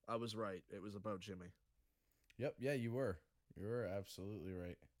 I was right. It was about Jimmy. Yep, yeah, you were. You were absolutely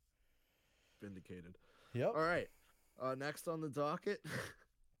right. Vindicated. Yep. All right. Next on the docket,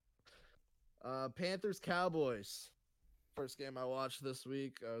 Panthers Cowboys. First game I watched this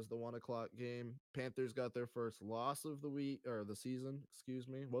week was the 1:00 game. Panthers got their first loss of the week or the season. Excuse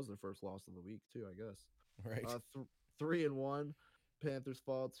me, it was their first loss of the week too, I guess. Right. 3-1. Panthers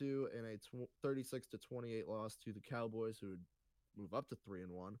fall to in a 36-28 loss to the Cowboys, who would move up to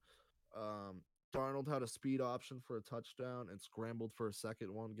 3-1. Darnold had a speed option for a touchdown and scrambled for a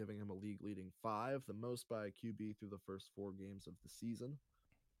second one, giving him a league-leading 5, the most by a QB through the first 4 games of the season.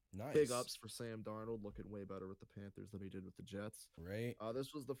 Nice. Big ups for Sam Darnold, looking way better with the Panthers than he did with the Jets. Right.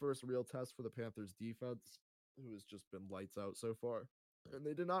 This was the first real test for the Panthers defense, who has just been lights out so far. And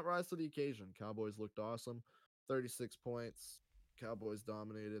they did not rise to the occasion. Cowboys looked awesome. 36 points. Cowboys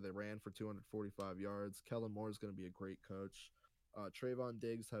dominated. They ran for 245 yards. Kellen Moore is going to be a great coach. Trayvon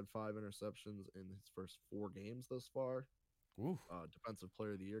Diggs had 5 interceptions in his first 4 games thus far. Ooh. Defensive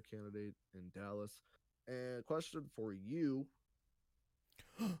Player of the Year candidate in Dallas. And question for you: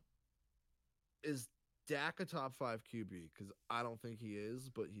 is Dak a top 5 QB? Because I don't think he is,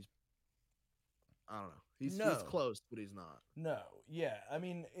 but I don't know. He's No. close, but he's not. No, yeah. I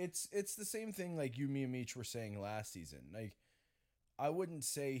mean, it's the same thing like you, me, and Meech were saying last season. Like, I wouldn't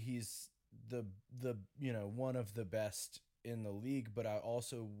say he's the one of the best in the league, but I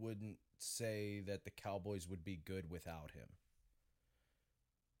also wouldn't say that the Cowboys would be good without him.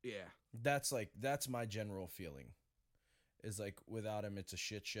 Yeah. That's my general feeling. Is like without him, it's a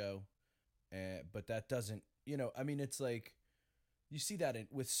shit show. But that doesn't, I mean, it's like you see that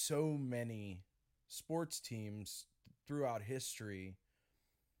with so many sports teams throughout history.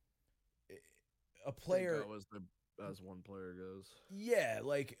 A player as one player goes. Yeah,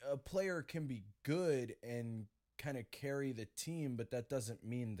 like a player can be good and kind of carry the team, but that doesn't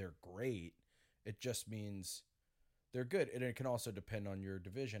mean they're great. It just means they're good. And it can also depend on your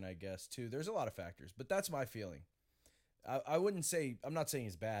division, I guess, too. There's a lot of factors, but that's my feeling. I wouldn't say, I'm not saying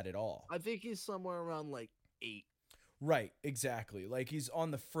he's bad at all. I think he's somewhere around like 8. Right, exactly. Like he's on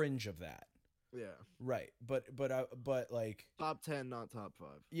the fringe of that. Yeah. Right. But like top 10, not top 5.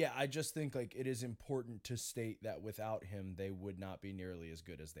 Yeah, I just think like it is important to state that without him, they would not be nearly as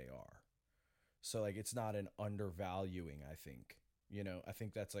good as they are. So like it's not an undervaluing, I think. I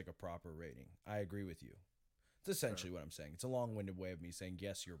think that's like a proper rating. I agree with you. It's essentially what I'm saying. It's a long-winded way of me saying,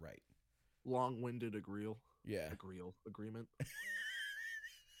 yes, you're right. Long-winded agreement.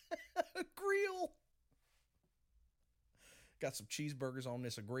 Agreeal. Got some cheeseburgers on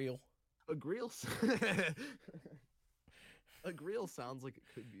this agreeal. Agreeal sounds like it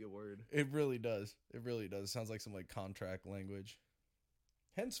could be a word. It really does. It really does. It sounds like some like contract language.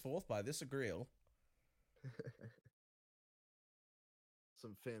 Henceforth by this agreeal.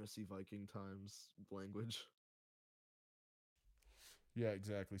 Some fantasy Viking times language. Yeah,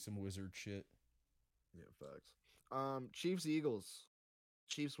 exactly. Some wizard shit. Yeah, facts. Chiefs Eagles.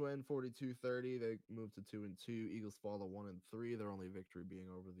 Chiefs win 42-30. They move to 2-2. Eagles fall to 1-3. Their only victory being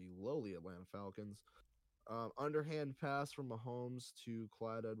over the lowly Atlanta Falcons. Underhand pass from Mahomes to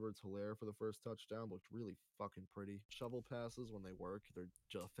Clyde Edwards-Helaire for the first touchdown looked really fucking pretty. Shovel passes, when they work, they're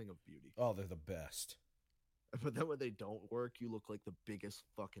just a thing of beauty. Oh, they're the best. But then when they don't work, you look like the biggest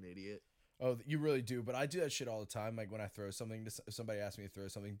fucking idiot. Oh, you really do. But I do that shit all the time. Like when I throw something to somebody, asks me to throw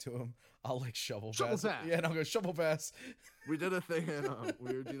something to him, I'll like shovel pass. Yeah, and I'll go shovel pass. We did a thing, and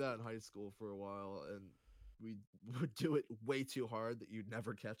we would do that in high school for a while, and we would do it way too hard that you'd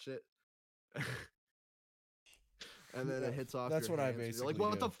never catch it. And then it hits off. That's your what hands, I basically. You're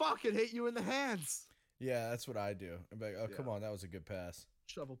like, what the fuck? It hit you in the hands. Yeah, that's what I do. I'm like, oh come on, that was a good pass.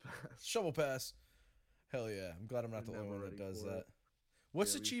 Shovel pass. Shovel pass. Hell yeah! I'm glad I'm not the only one that does that.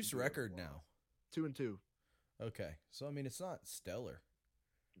 What's the Chiefs' record now? 2-2. Okay, so I mean it's not stellar.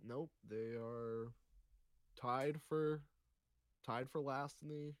 Nope, they are tied for last in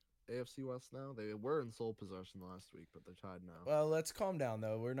the AFC West now. They were in sole possession last week, but they're tied now. Well, let's calm down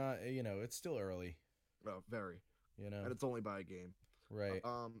though. We're not, it's still early. Oh, very. And it's only by a game. Right.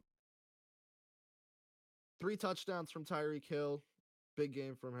 3 touchdowns from Tyreek Hill. Big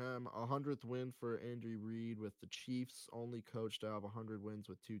game from him. 100th win for Andy Reid with the Chiefs. Only coach to have 100 wins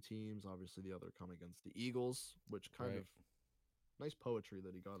with 2 teams. Obviously, the other come against the Eagles, which kind of nice poetry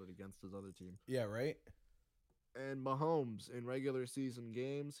that he got it against his other team. Yeah, right. And Mahomes in regular season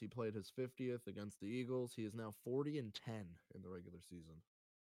games, he played his 50th against the Eagles. He is now 40-10 in the regular season.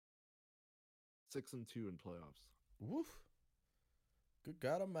 6-2 in playoffs. Woof. Good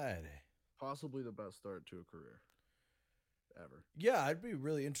God Almighty. Possibly the best start to a career ever. Yeah, I'd be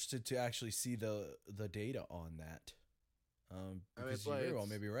really interested to actually see the data on that. Because you very well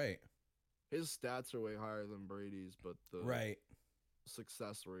may be right. His stats are way higher than Brady's, but the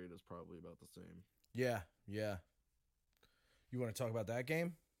success rate is probably about the same. Yeah, yeah. You want to talk about that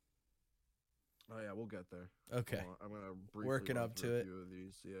game? Oh yeah, we'll get there. Okay. I'm gonna briefly working up to it. A few of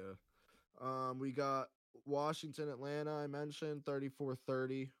these, yeah. We got Washington, Atlanta. I mentioned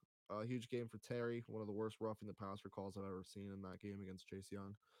 34-30. Huge game for Terry. One of the worst roughing the passer calls I've ever seen in that game against Chase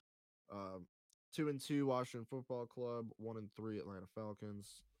Young. 2-2 Washington Football Club. 1-3 Atlanta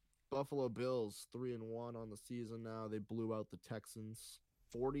Falcons. Buffalo Bills 3-1 on the season now. They blew out the Texans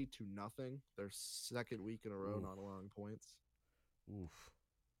 40-0. Their second week in a row not allowing points. Oof.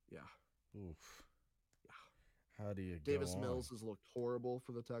 Yeah. Oof. Yeah. How do you Davis go on? Mills has looked horrible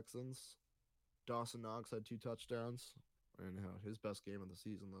for the Texans. Dawson Knox had 2 touchdowns. And his best game of the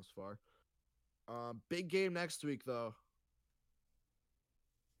season thus far. Big game next week, though.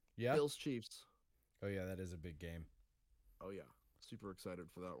 Yeah. Bills Chiefs. Oh yeah, that is a big game. Oh yeah, super excited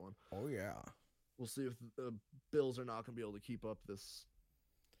for that one. Oh yeah. we'll see if the Bills are not going to be able to keep up this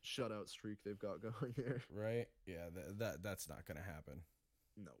shutout streak they've got going here. Right? Yeah, that's not going to happen.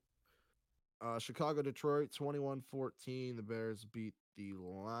 No. Chicago, Detroit, 21-14. The Bears beat the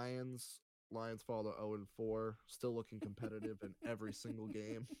Lions. Lions fall to 0-4. Still looking competitive in every single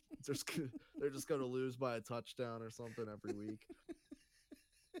game. They're just going to lose by a touchdown or something every week.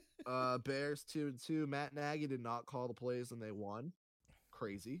 Bears 2-2. Matt Nagy did not call the plays and they won.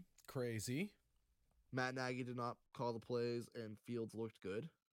 Crazy. Matt Nagy did not call the plays and Fields looked good.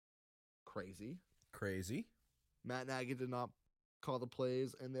 Crazy. Matt Nagy did not call the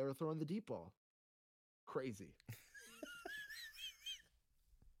plays and they were throwing the deep ball. Crazy.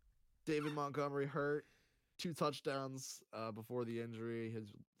 David Montgomery hurt. 2 touchdowns before the injury.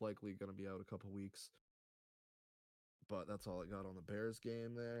 He's likely going to be out a couple weeks. But that's all I got on the Bears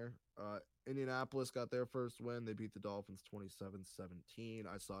game there. Indianapolis got their first win. They beat the Dolphins 27-17.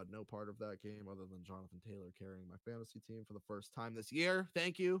 I saw no part of that game other than Jonathan Taylor carrying my fantasy team for the first time this year.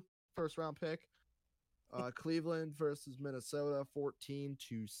 Thank you. First round pick. Cleveland versus Minnesota 14-7.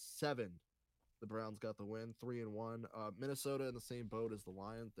 The Browns got the win, 3-1. Minnesota in the same boat as the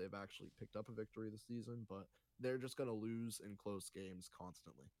Lions. They've actually picked up a victory this season, but they're just going to lose in close games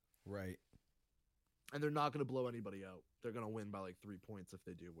constantly. Right. And they're not going to blow anybody out. They're going to win by like 3 points if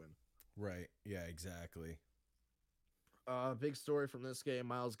they do win. Right. Yeah, exactly. Big story from this game,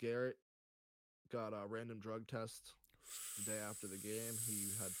 Myles Garrett got a random drug test the day after the game. He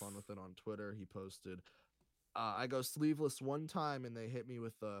had fun with it on Twitter. He posted, I go sleeveless one time and they hit me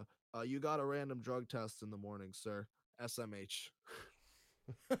with the, you got a random drug test in the morning, sir. SMH.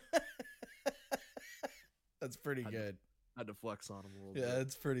 That's pretty good. Had to flex on him a little bit. Yeah,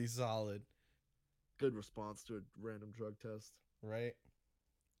 that's pretty solid. Good response to a random drug test. Right.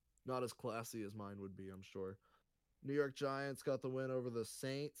 Not as classy as mine would be, I'm sure. New York Giants got the win over the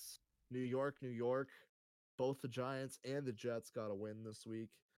Saints. New York. Both the Giants and the Jets got a win this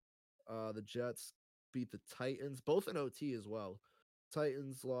week. The Jets beat the Titans, both in OT as well.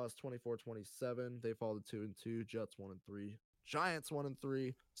 Titans lost 24-27. They fall to 2-2. Jets 1-3. Giants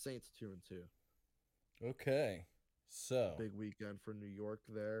 1-3. Saints 2-2. Okay. So big weekend for New York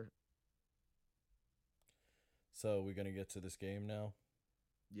there. So we're gonna get to this game now?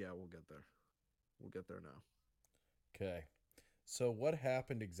 Yeah, we'll get there. We'll get there now. Okay. So what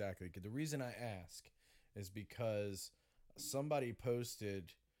happened exactly? The reason I ask is because somebody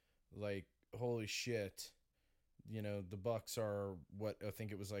posted, like, holy shit, you know, the Bucks are, what, I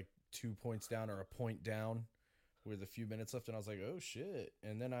think it was like 2 points down or a point down with a few minutes left. And I was like, oh, shit.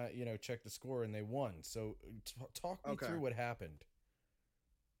 And then I, checked the score and they won. So talk me through what happened.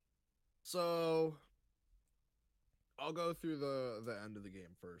 So I'll go through the end of the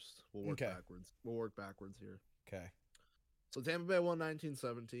game first. We'll work backwards. We'll work backwards here. Okay. So Tampa Bay won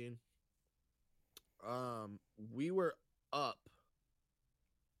 19-17. We were up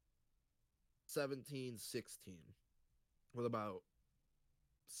 17-16 with about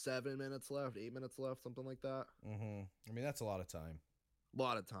 7 minutes left, 8 minutes left, something like that. Mm-hmm. I mean, that's a lot of time. A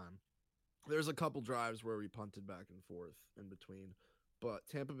lot of time. There's a couple drives where we punted back and forth in between. But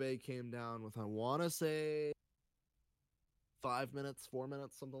Tampa Bay came down with, I want to say, 5 minutes, 4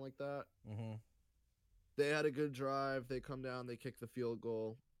 minutes, something like that. Mm-hmm. They had a good drive. They come down. They kick the field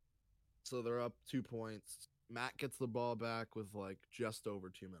goal. So they're up 2 points. Matt gets the ball back with like just over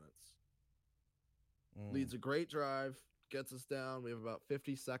 2 minutes. Leads a great drive. Gets us down. We have about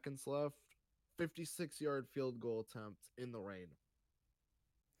 50 seconds left. 56-yard field goal attempt in the rain.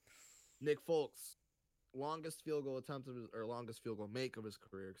 Nick Folks, longest field goal make of his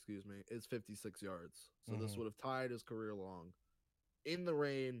career, is 56 yards. So this would have tied his career long. In the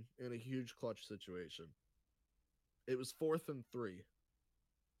rain, in a huge clutch situation. It was 4th and 3.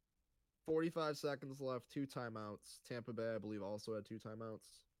 45 seconds left, 2 timeouts. Tampa Bay, I believe, also had 2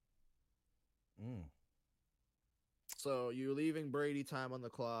 timeouts. So you're leaving Brady time on the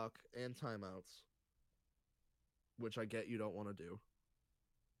clock and timeouts, which I get you don't want to do.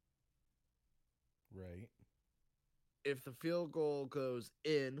 Right. If the field goal goes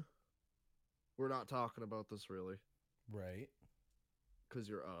in, we're not talking about this really. Right. Because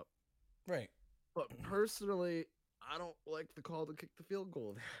you're up. Right. But personally, I don't like the call to kick the field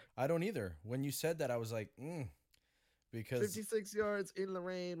goal there. I don't either. When you said that, I was like, because 56 yards in the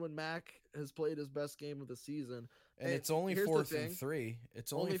rain when Mac has played his best game of the season. And it's only 4th and 3.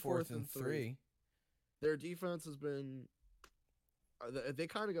 It's only 4th and 3. Their defense has been... They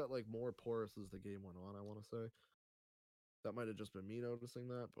kind of got like more porous as the game went on, I want to say. That might have just been me noticing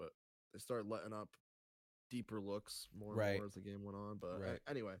that, but they started letting up deeper looks more and more as the game went on. But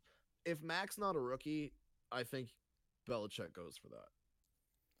anyway, if Mac's not a rookie, I think Belichick goes for that.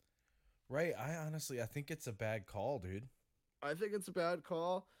 Right. I think it's a bad call, dude. I think it's a bad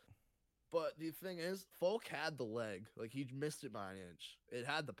call. But the thing is, Folk had the leg. Like, he missed it by an inch. It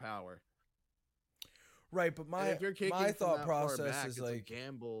had the power. Right, but And if you're kicking my from thought that far process back, is it's a like,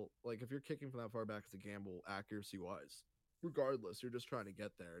 gamble. Like, if you're kicking from that far back, it's a gamble accuracy-wise. Regardless, you're just trying to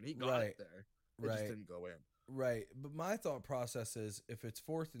get there. And he got Right, it there. It just right, didn't go in. right. But my thought process is if it's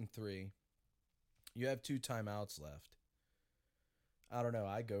 4th and 3, you have 2 timeouts left. I don't know.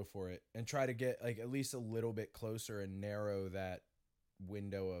 I go for it and try to get like at least a little bit closer and narrow that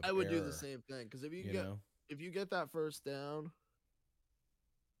window of I would do error, the same thing. Because if you you get know? if you get that first down,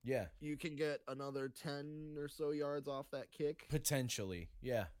 Yeah, you can get another 10 or so yards off that kick. potentially.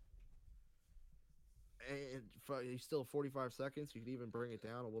 Yeah. And you still 45 seconds. You could even bring it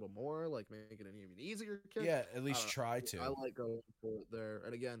down a little more, like make it an even easier kick. Yeah, at least don't know. try to. I like going for it there.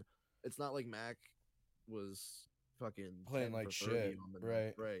 And again, it's not like Mac was fucking Playing 10 like for 30 shit, on the right.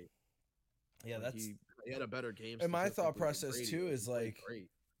 night. Right. Yeah, Like, that's he had a better game. and my thought statistically than process Brady too did. is He played like great.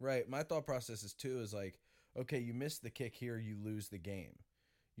 right. My thought process is too is like, okay, you miss the kick here, you lose the game.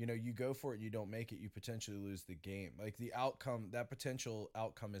 You know, you go for it, you don't make it, you potentially lose the game. Like the outcome, that potential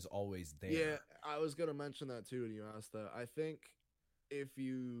outcome is always there. Yeah, I was gonna mention that too when you asked that. I think if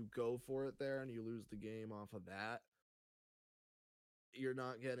you go for it there and you lose the game off of that, you're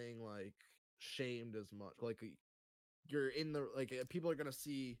not getting like shamed as much. Like you're in the like people are gonna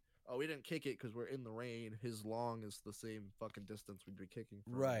see. Oh, we didn't kick it because we're in the rain. His long is the same fucking distance we'd be kicking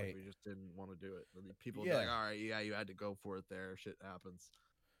from. Like, Right. we just didn't want to do it. And people would be like, all right, yeah, you had to go for it there. Shit happens.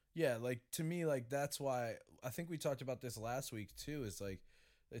 Yeah, like to me, like that's why I think we talked about this last week too. Is like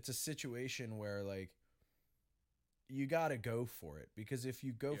it's a situation where like you got to go for it because if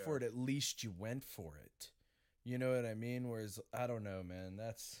you go for it, at least you went for it. You know what I mean? Whereas I don't know, man.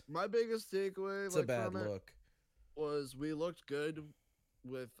 That's my biggest takeaway. it's like, a bad from it look. was we looked good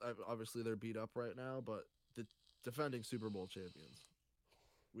with obviously they're beat up right now, but the defending Super Bowl champions.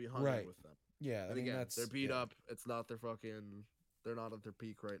 We hung Right. in with them. Yeah, And I mean again, that's they're beat yeah. up. It's not their fucking. They're not at their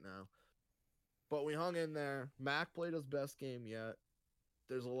peak right now. But we hung in there. Mac played his best game yet.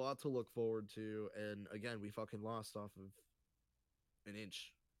 There's a lot to look forward to, and again, we fucking lost off of an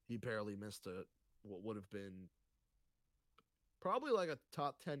inch. He barely missed what would have been probably like a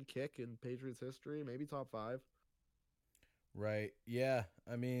top 10 kick in Patriots history, maybe top 5. Right. Yeah.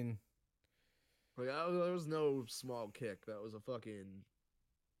 I mean, Like there was no small kick. That was a fucking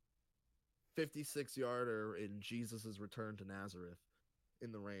 56-yarder in Jesus' return to Nazareth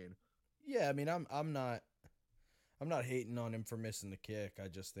in the rain. yeah. I mean, I'm not hating on him for missing the kick. I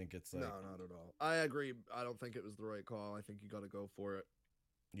just think it's like No, not at all. I agree. I don't think it was the right call. I think you got to go for it.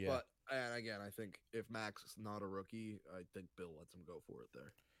 yeah. But and again, I think if Max is not a rookie, I think Bill lets him go for it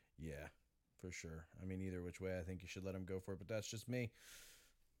there. Yeah, for sure. I mean, either which way, I think you should let him go for it. But that's just me.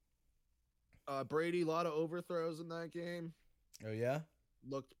 Brady, a lot of overthrows in that game. Oh yeah.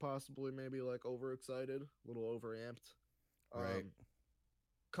 Looked possibly maybe like overexcited, a little overamped. Right.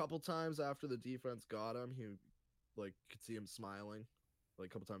 Couple times after the defense got him, he like could see him smiling. Like a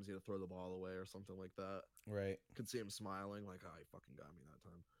couple times he had to throw the ball away or something like that. Right. Could see him smiling, like, oh, he fucking got me that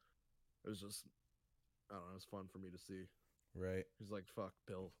time. It was just, I don't know, it was fun for me to see. Right. He's like, fuck,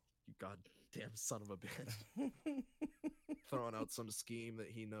 Bill, you goddamn son of a bitch. Throwing out some scheme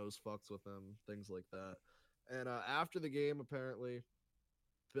that he knows fucks with him, things like that. And after the game, apparently,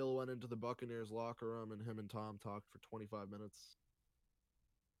 Bill went into the Buccaneers locker room and him and Tom talked for 25 minutes.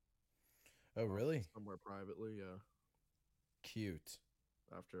 Oh really? Somewhere privately, yeah. Cute.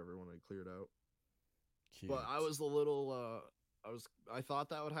 After everyone had cleared out. Cute. But I was a little I thought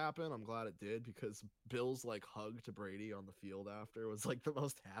that would happen. I'm glad it did because Bill's like hug to Brady on the field after was like the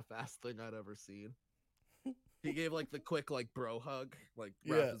most half-assed thing I'd ever seen. He gave like the quick like bro hug, like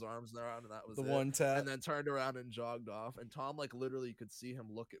wrapped Yeah. his arms around, and that was the it. one tap. And then turned around and jogged off. And Tom like literally could see him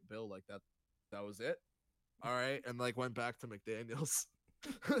look at Bill like that. That was it. All right, and like went back to McDaniel's.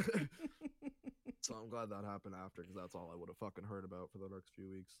 So I'm glad that happened after because that's all I would have fucking heard about for the next few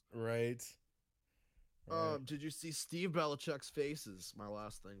weeks. Right. Right. Did you see Steve Belichick's faces? My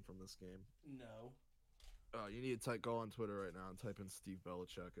last thing from this game. No. You need to go on Twitter right now and type in Steve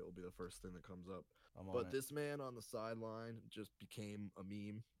Belichick. It will be the first thing that comes up. I'm on But it. this man on the sideline just became a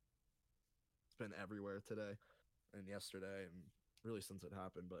meme. It's been everywhere today and yesterday, and really since it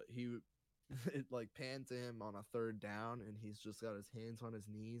happened. But it like panned to him on a third down, and he's just got his hands on his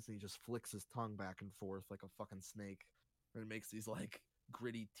knees, and he just flicks his tongue back and forth like a fucking snake, and it makes these like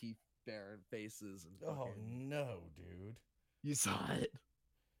gritty teeth baring faces. And Oh fucking... no, dude. You saw it?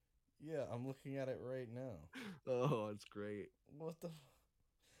 Yeah, I'm looking at it right now. Oh, it's great.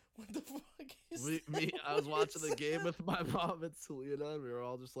 What the fuck is I was watching the this? game with my mom and Selena, and we were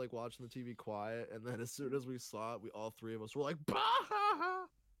all just like watching the TV quiet. And then as soon as we saw it, we all three of us were like, bah!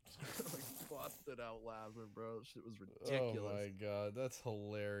 Like busted out laughing, bro. Shit was ridiculous. Oh my god, that's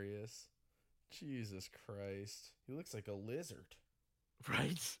hilarious. Jesus Christ. He looks like a lizard.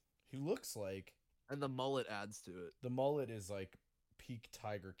 Right? He looks like And the mullet adds to it. the mullet is like peak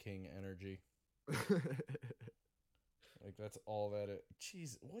Tiger King energy. Like that's all that it.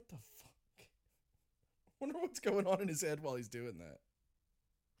 Jeez, what the fuck? Wonder what's going on in his head while he's doing that.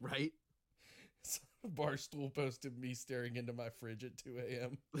 Right? Barstool posted me staring into my fridge at 2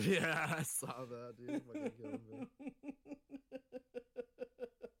 a.m. Yeah, I saw that, dude. Fucking killing me.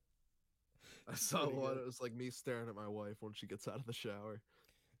 I saw Pretty one. good. It was like me staring at my wife when she gets out of the shower.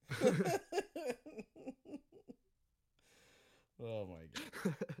 Oh my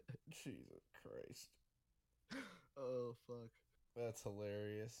god. Jesus Christ. Oh fuck. That's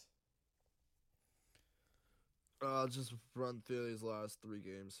hilarious. I'll just run through these last 3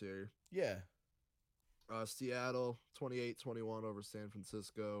 games here. Yeah. Seattle 28-21 over San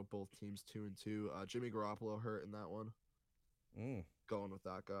Francisco. Both teams 2-2. Jimmy Garoppolo hurt in that one. Going with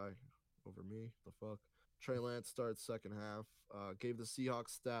that guy over me. The fuck. Trey Lance starts second half. Gave the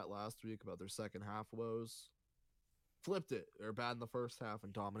Seahawks stat last week about their second half woes. Flipped it. They're bad in the first half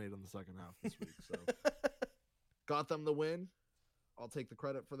and dominated in the second half this week. So got them the win. I'll take the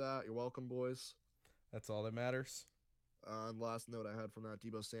credit for that. You're welcome, boys. That's all that matters. And last note I had from that,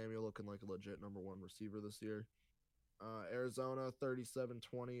 Deebo Samuel looking like a legit number 1 receiver this year. Arizona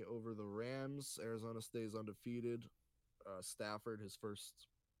 37-20 over the Rams. Arizona stays undefeated. Stafford, his first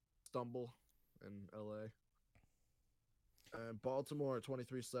stumble in LA. And Baltimore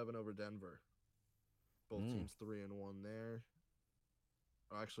 23-7 over Denver. Both teams 3-1 there.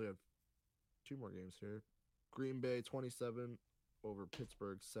 I actually have 2 more games here. Green Bay 27 over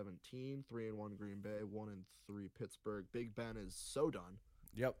Pittsburgh 17. 3-1 Green Bay, 1-3 Pittsburgh. Big Ben is so done.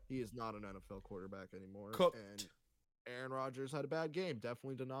 Yep. He is not an NFL quarterback anymore. Cooked. And Aaron Rodgers had a bad game.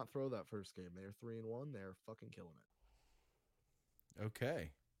 Definitely did not throw that first game. They're 3-1. They're fucking killing it.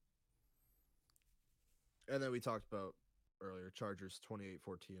 Okay. And then we talked about earlier, Chargers 28-14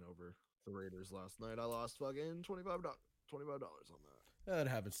 over the Raiders last night. I lost fucking $25 on that. That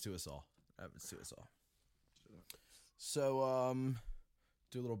happens to us all. So,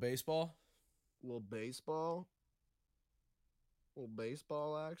 do a little baseball. Little baseball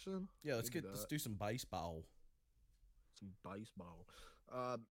action. Yeah, let's do let's that. do some baseball. Some baseball.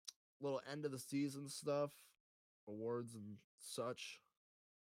 Little end of the season stuff, awards and such.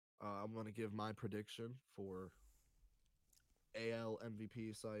 I'm gonna give my prediction for AL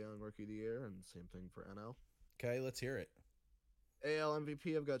MVP, Cy Young Rookie of the Year, and same thing for NL. Okay, let's hear it. AL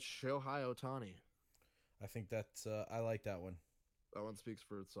MVP, I've got Shohei Ohtani. I think that's I like that one. That one speaks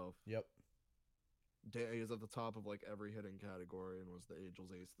for itself. Yep. He is at the top of like every hitting category and was the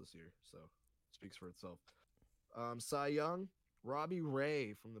Angels ace this year, so speaks for itself. Cy Young, Robbie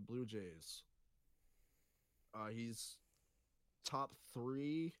Ray from the Blue Jays. He's top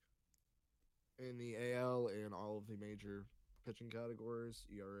 3 in the AL in all of the major pitching categories: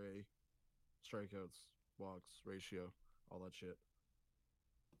 ERA, strikeouts, walks, ratio, all that shit.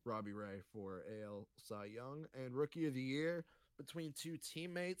 Robbie Ray for AL Cy Young. And Rookie of the Year, between 2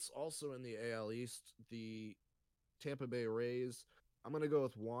 teammates, also in the AL East, the Tampa Bay Rays. I'm going to go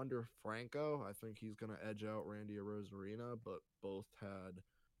with Wander Franco. I think he's going to edge out Randy Arozarena, but both had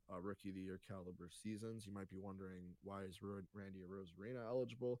Rookie of the Year caliber seasons. You might be wondering, why is Randy Arozarena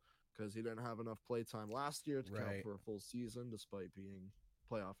eligible? Because he didn't have enough play time last year to count for a full season, despite being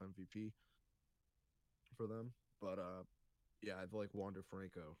playoff MVP for them. But yeah, I like Wander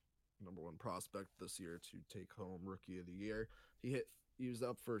Franco, number 1 prospect this year to take home Rookie of the Year. He was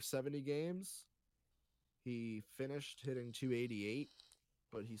up for 70 games. He finished hitting 288,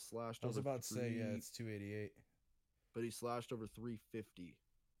 but he slashed. I was over about to say, yeah, it's 288. But he slashed over 350.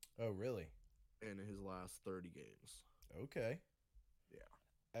 Oh, really? In his last 30 games. Okay.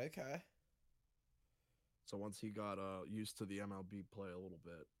 Yeah. Okay. So once he got used to the MLB play a little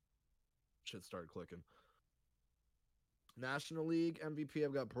bit, shit started clicking. National League MVP,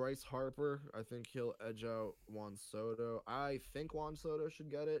 I've got Bryce Harper. I think he'll edge out Juan Soto. I think Juan Soto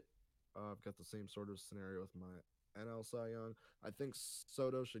should get it. I've got the same sort of scenario with my NL Cy Young. I think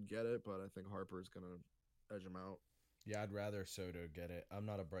Soto should get it, but I think Harper is going to edge him out. Yeah, I'd rather Soto get it. I'm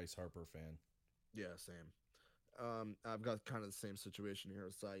not a Bryce Harper fan. Yeah, same. I've got kind of the same situation here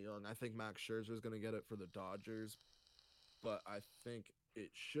with Cy Young. I think Max Scherzer is going to get it for the Dodgers, but I think it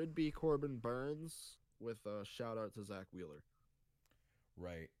should be Corbin Burns with a shout out to Zach Wheeler.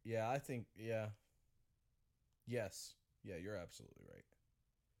 Right. Yeah, I think, yeah. Yes. Yeah, you're absolutely right.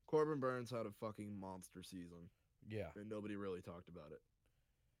 Corbin Burns had a fucking monster season, Yeah. and nobody really talked about it.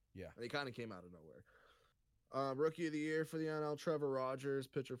 Yeah. And he kind of came out of nowhere. Rookie of the year for the NL, Trevor Rogers,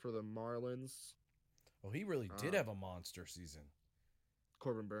 pitcher for the Marlins. Well, he really did have a monster season.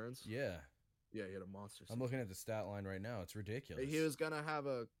 Corbin Burns? Yeah. Yeah, he had a monster season. I'm looking at the stat line right now. It's ridiculous. He was going to have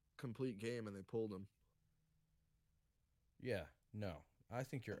a complete game, and they pulled him. Yeah. No. I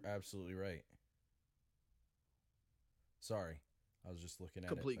think you're absolutely right. Sorry. I was just looking at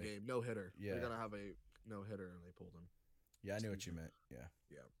Complete it. game, no hitter. Yeah. They're going to have a no hitter, and they pulled him. Yeah, I knew what you meant. Yeah.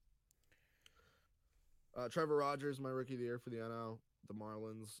 Trevor Rogers, my rookie of the year for the NL, the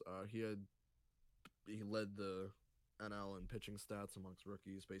Marlins. He led the NL in pitching stats amongst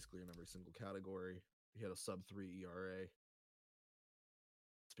rookies, basically in every single category. He had a sub-3 ERA.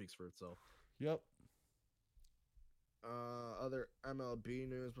 Speaks for itself. Yep. Other MLB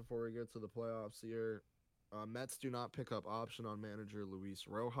news before we get to the playoffs here. Mets do not pick up option on manager Luis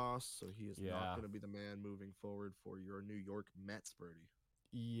Rojas, so he is not going to be the man moving forward for your New York Mets, Birdie.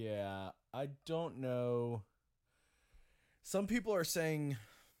 Yeah, I don't know. Some people are saying,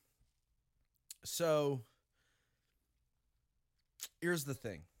 so here's the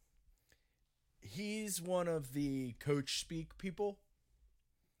thing. He's one of the coach speak people,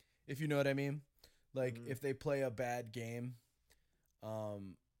 if you know what I mean. Like, if they play a bad game,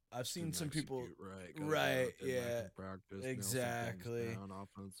 I've seen some people, right, yeah, practice, exactly, down,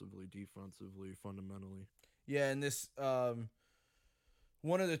 offensively, defensively, fundamentally. Yeah, and this,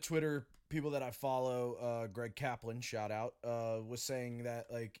 one of the Twitter people that I follow, Greg Kaplan, shout out, was saying that,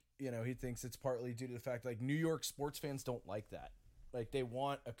 like, you know, he thinks it's partly due to the fact, like, New York sports fans don't like that. Like, they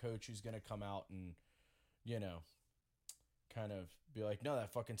want a coach who's going to come out and, you know, kind of be like, no,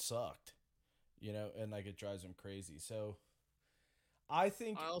 that fucking sucked, you know, and, like, it drives them crazy. So I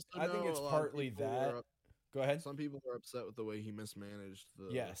think it's partly that. Go ahead. Some people are upset with the way he mismanaged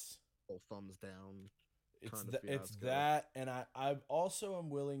the whole thumbs down. It's that, and I also am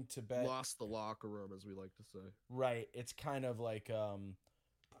willing to bet lost the locker room, as we like to say. Right. It's kind of like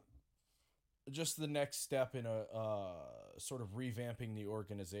just the next step in a sort of revamping the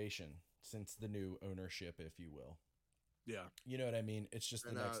organization since the new ownership, if you will. Yeah. You know what I mean? It's just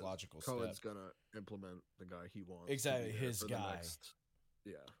the next logical step. Cohen's going to implement the guy he wants. Exactly, his guy.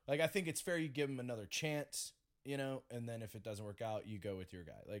 Yeah. Like, I think it's fair you give him another chance, you know, and then if it doesn't work out, you go with your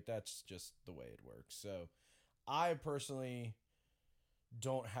guy. Like, that's just the way it works. So I personally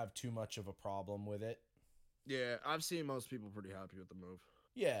don't have too much of a problem with it. Yeah, I've seen most people pretty happy with the move.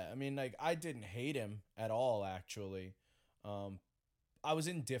 Yeah, I mean, like, I didn't hate him at all, actually. I was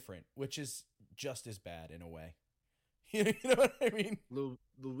indifferent, which is just as bad in a way. You know what I mean?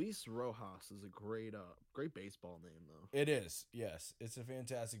 Luis Rojas is a great baseball name, though. It is, yes. It's a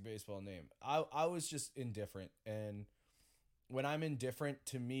fantastic baseball name. I was just indifferent, and when I'm indifferent,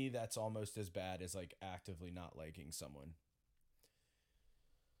 to me, that's almost as bad as, like, actively not liking someone.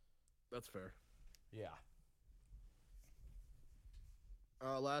 That's fair. Yeah.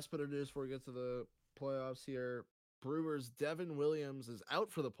 Last bit of news before we get to the playoffs here. Brewers' Devin Williams is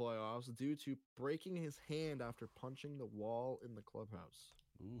out for the playoffs due to breaking his hand after punching the wall in the clubhouse.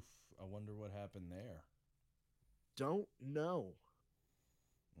 Oof, I wonder what happened there. Don't know.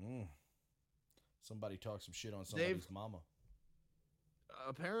 Somebody talked some shit on somebody's mama.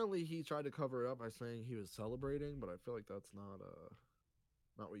 Apparently, he tried to cover it up by saying he was celebrating, but I feel like that's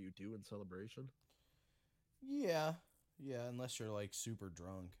not what you do in celebration. Yeah, unless you're, like, super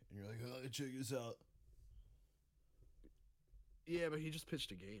drunk and you're like, oh, check this out. Yeah, but he just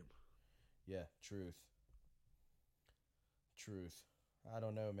pitched a game. Yeah, truth. I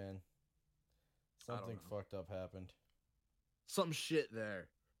don't know, man. Something fucked up happened. Some shit there.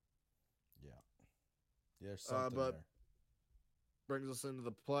 Yeah. There's something there. Brings us into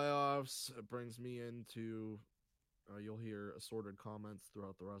the playoffs. It brings me into... you'll hear assorted comments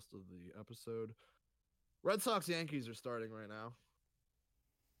throughout the rest of the episode. Red Sox Yankees are starting right now.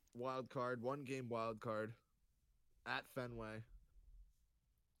 Wild card, 1-game wild card at Fenway.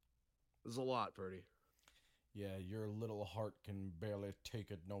 There's a lot, Purdy. Yeah, your little heart can barely take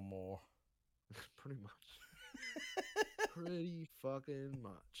it no more. Pretty much. Pretty fucking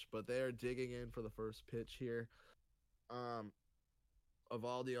much. But they are digging in for the first pitch here.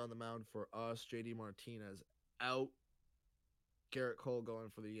 Eovaldi on the mound for us. JD Martinez out. Garrett Cole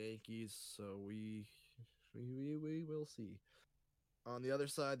going for the Yankees. So we will see. On the other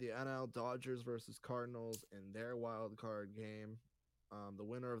side, the NL Dodgers versus Cardinals in their wild card game. The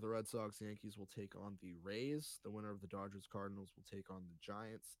winner of the Red Sox Yankees will take on the Rays. The winner of the Dodgers Cardinals will take on the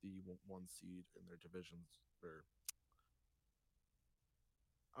Giants, the 1 seed in their divisions. Or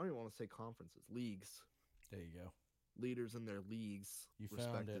I don't even want to say conferences, leagues. There you go. leaders in their leagues, You found it.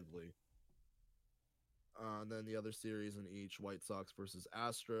 respectively. And then the other series in each, White Sox versus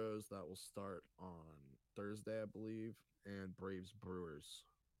Astros, that will start on Thursday, I believe, and Braves Brewers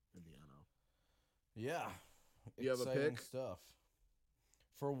in the NL. Yeah. You have a Exciting pick? stuff.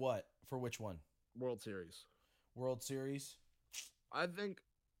 For what? For which one? World Series. World Series? I think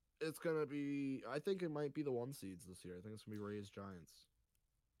it's gonna be. I think it might be the 1 seeds this year. I think it's gonna be Rays Giants.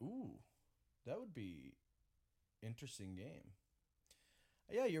 Ooh. That would be interesting game.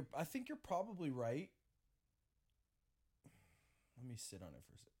 Yeah, I think you're probably right. Let me sit on it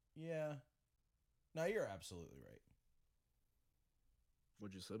for a second. Yeah. No, you're absolutely right.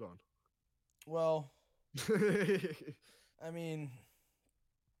 What'd you sit on? Well, I mean,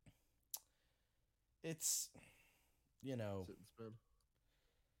 it's, Sit and spin.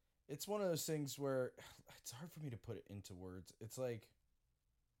 it's one of those things where it's hard for me to put it into words. It's like,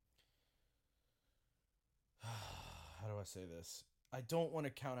 how do I say this? I don't want to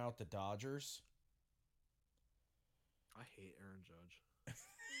count out the Dodgers. I hate Aaron Judge.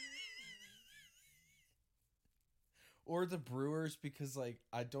 Or the Brewers, because, like,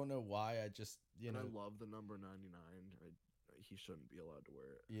 I don't know why. I just, And I love the number 99. He shouldn't be allowed to wear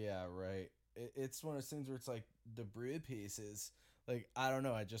it. Yeah, right. It's one of those things where it's like the brew pieces. Like, I don't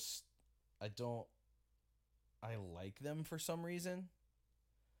know. I like them for some reason.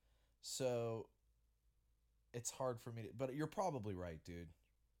 So it's hard for me to. But you're probably right, dude.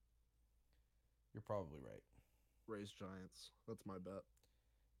 You're probably right. Rays Giants. That's my bet.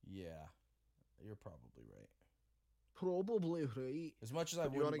 Yeah, you're probably right. Probably right. As much as I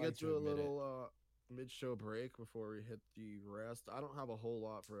Do you would want to like get to to a admit little mid-show break before we hit the rest? I don't have a whole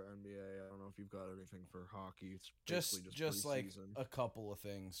lot for NBA. I don't know if you've got anything for hockey. It's basically just like preseason. a couple of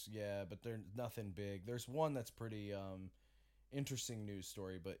things, yeah, but they're nothing big. There's one that's pretty interesting news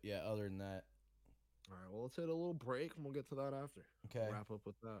story, but yeah, other than that, All right, well, let's hit a little break and we'll get to that after. okay. Wrap up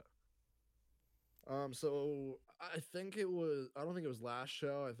with that. So I think it was. I don't think it was last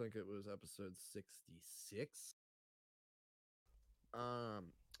show. I think it was episode 66.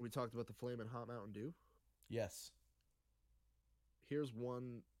 We talked about the Flamin' Hot Mountain Dew. Yes, Here's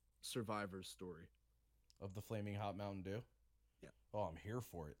one survivor's story. of the Flaming Hot Mountain Dew. Yeah. Oh, I'm here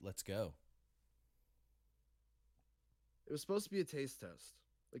for it. Let's go. It was supposed to be a taste test.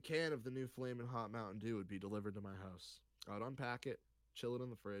 A can of the new Flamin' Hot Mountain Dew would be delivered to my house. I'd unpack it, chill it in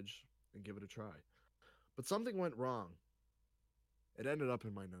the fridge, and give it a try. But something went wrong. It ended up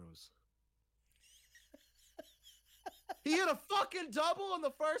in my nose. He hit a fucking double in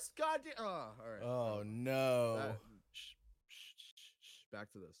the first goddamn. Oh, all right. Oh no.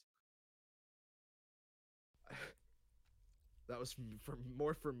 Back to this. That was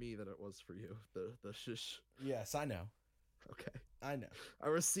more for me than it was for you. The shush. Yes, I know. Okay. I know. I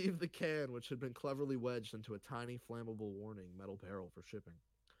received the can, which had been cleverly wedged into a tiny flammable warning metal barrel for shipping.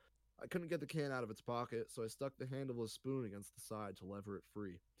 I couldn't get the can out of its pocket, so I stuck the handle of a spoon against the side to lever it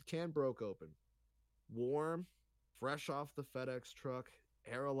free. The can broke open. Warm, fresh off the FedEx truck,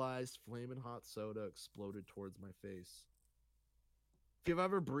 aerolized flaming hot soda exploded towards my face. If you've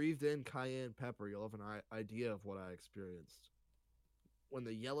ever breathed in cayenne pepper, you'll have an idea of what I experienced. When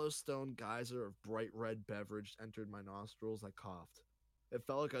the Yellowstone geyser of bright red beverage entered my nostrils, I coughed. It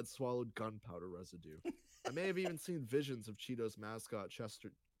felt like I'd swallowed gunpowder residue. I may have even seen visions of Cheetos mascot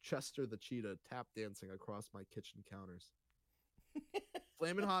Chester the Cheetah tap dancing across my kitchen counters.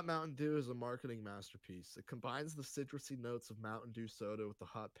 Flamin' Hot Mountain Dew is a marketing masterpiece. It combines the citrusy notes of Mountain Dew soda with the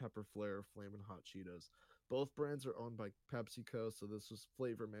hot pepper flair of Flamin' Hot Cheetos. Both brands are owned by PepsiCo, so this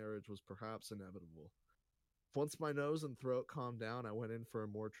flavor marriage was perhaps inevitable. Once my nose and throat calmed down, I went in for a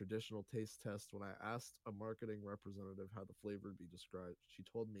more traditional taste test when I asked a marketing representative how the flavor would be described. She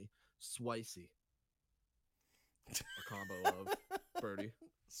told me, "Swicy." A combo of Birdie.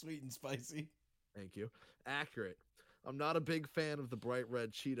 Sweet and spicy. Thank you. Accurate. I'm not a big fan of the bright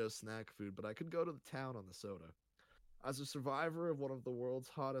red Cheeto snack food, but I could go to the town on the soda. As a survivor of one of the world's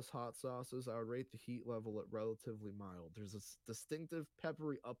hottest hot sauces, I would rate the heat level at relatively mild. There's a distinctive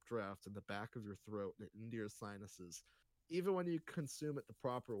peppery updraft in the back of your throat and into your sinuses, even when you consume it the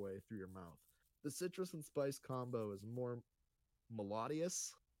proper way through your mouth. The citrus and spice combo is more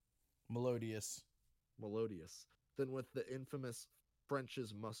melodious than with the infamous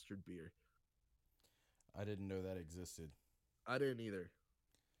French's mustard beer. I didn't know that existed. I didn't either.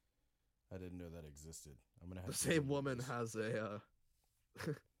 I'm gonna have The to same Google woman this. has a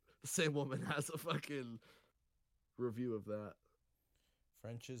the same woman has a fucking review of that.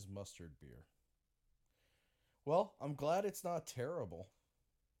 French's mustard beer. Well, I'm glad it's not terrible.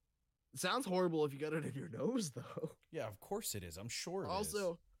 It sounds horrible if you get it in your nose, though. Yeah, of course it is. I'm sure it is.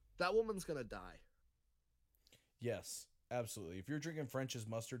 Also, that woman's gonna die. Yes, absolutely. If you're drinking French's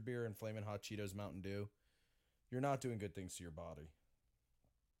mustard beer and Flamin' Hot Cheetos Mountain Dew, you're not doing good things to your body.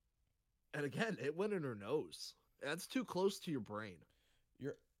 And again, it went in her nose. That's too close to your brain.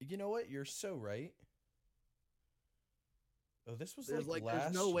 You know what? You're so right. Oh, this was There's like there's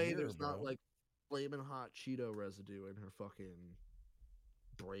last no way year, there's bro. not like flaming hot Cheeto residue in her fucking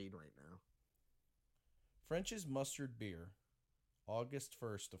brain right now. French's mustard beer, August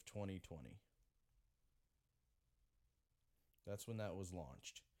 1st of 2020. That's when that was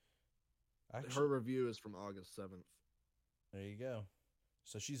launched. Her review is from August 7th. There you go.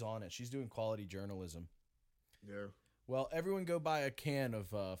 So she's on it. She's doing quality journalism. Yeah. Well, everyone go buy a can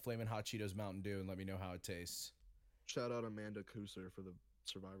of Flamin' Hot Cheetos Mountain Dew and let me know how it tastes. Shout out Amanda Kuser for the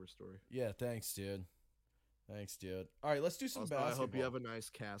Survivor story. Yeah, thanks, dude. Thanks, dude. All right, let's do some Also, basketball. I hope you have a nice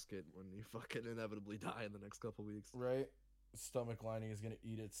casket when you fucking inevitably die in the next couple weeks. Right? Stomach lining is going to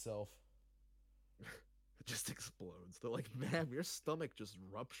eat itself. It just explodes. They're like, "Ma'am, your stomach just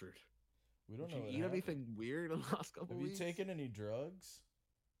ruptured. We don't Did know you what eat happened. anything weird in the last couple Have weeks?" you taken any drugs?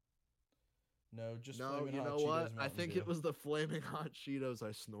 No, just No, Flamin' you Hot know Cheetos what? I Mountain think Dew. it was the flaming hot Cheetos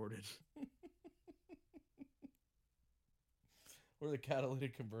I snorted. Or the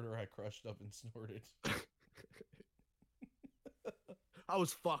catalytic converter I crushed up and snorted. I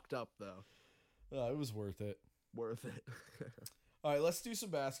was fucked up though. It was worth it. Worth it. All right, let's do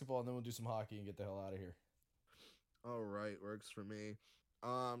some basketball and then we'll do some hockey and get the hell out of here. All right, works for me.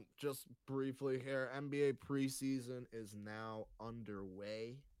 Just briefly here, NBA preseason is now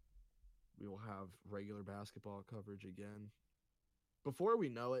underway. We will have regular basketball coverage again. Before we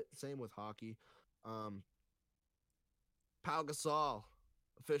know it, same with hockey. Pau Gasol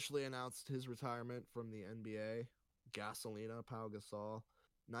officially announced his retirement from the NBA. Gasolina, Pau Gasol,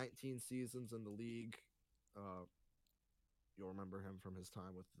 19 seasons in the league. You'll remember him from his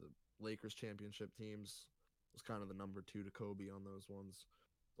time with the Lakers championship teams. Was kind of the number 2 to Kobe on those ones,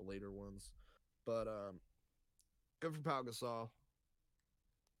 the later ones. But good for Pau Gasol.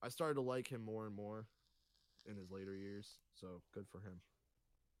 I started to like him more and more in his later years, so good for him.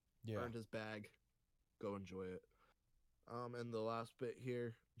 Yeah. Earned his bag. Go enjoy it. And the last bit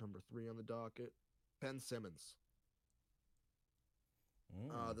here, number 3 on the docket, Ben Simmons.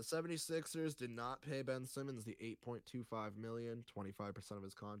 The 76ers did not pay Ben Simmons the $8.25 million, 25% of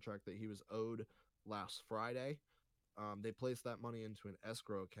his contract that he was owed last Friday. They placed that money into an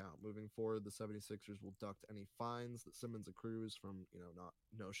escrow account. Moving forward, the 76ers will deduct any fines that Simmons accrues from,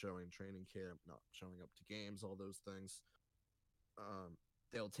 no showing training camp, not showing up to games, all those things.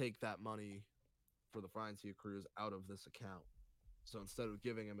 They'll take that money for the fines he accrues out of this account. So instead of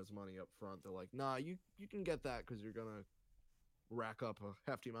giving him his money up front, they're like, nah, you can get that because you're going to rack up a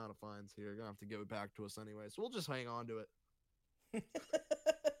hefty amount of fines here. You're going to have to give it back to us anyway. So we'll just hang on to it.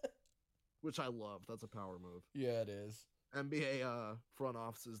 Which I love. That's a power move. Yeah, it is. NBA front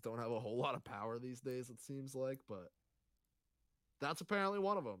offices don't have a whole lot of power these days, it seems like, but that's apparently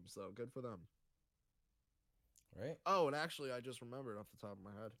one of them, so good for them. Right? Oh, and actually, I just remembered off the top of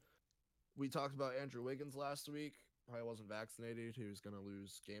my head. We talked about Andrew Wiggins last week. Probably wasn't vaccinated. He was going to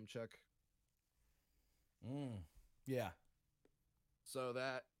lose game check. Yeah. So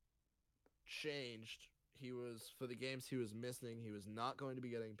that changed. For the games he was missing, he was not going to be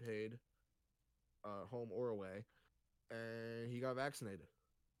getting paid, home or away, and he got vaccinated.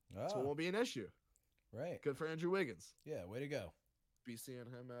 Oh, So it won't be an issue. right. Good for Andrew Wiggins. Yeah, way to go. Be seeing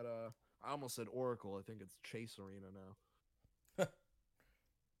him at I almost said Oracle. I think it's Chase Arena now.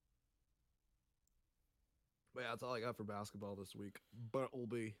 But yeah, that's all I got for basketball this week.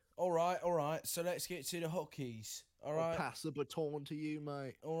 Buttleby. All right. So let's get to the hockeys. All right. I'll pass the baton to you,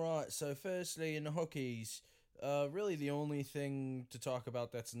 mate. All right. So firstly, in the hockeys, really the only thing to talk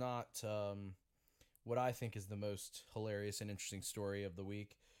about that's not what I think is the most hilarious and interesting story of the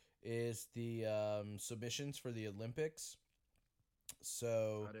week is the submissions for the Olympics.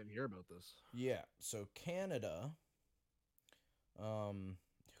 So I didn't hear about this. yeah. So Canada,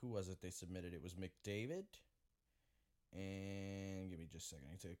 who was it they submitted? It was McDavid. And give me just a second.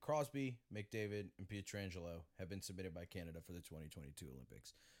 I can say Crosby, McDavid, and Pietrangelo have been submitted by Canada for the 2022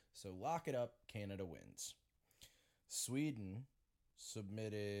 Olympics. So lock it up. Canada wins. Sweden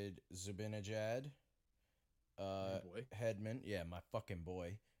submitted Zibanejad, Boy. Hedman. Yeah, my fucking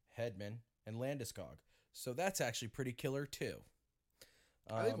boy. Hedman and Landeskog. So that's actually pretty killer too.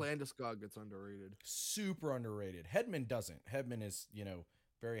 I think Landeskog gets underrated. Super underrated. Hedman doesn't. Hedman is,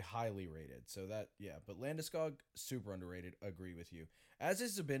 very highly rated. So that, yeah. But Landeskog, super underrated. Agree with you. As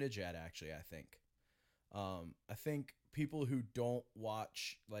is Zibanejad, actually, I think. I think people who don't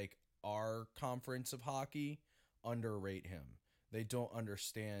watch, our conference of hockey underrate him. They don't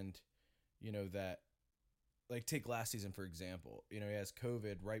understand, that, like take last season for example. You know, he has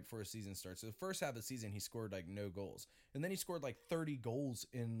COVID right before his season starts. So the first half of the season, he scored like no goals, and then he scored like 30 goals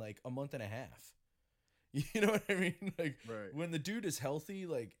in like a month and a half. You know what I mean? Like Right. when the dude is healthy,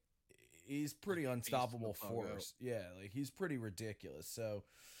 like he's pretty unstoppable from the bug out. force. Yeah, like he's pretty ridiculous. So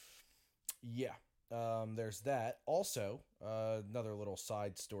yeah, there's that. Also, another little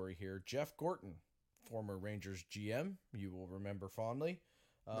side story here. Jeff Gorton, former Rangers GM, you will remember fondly.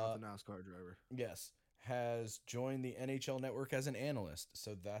 Not the NASCAR driver. Yes, has joined the NHL Network as an analyst.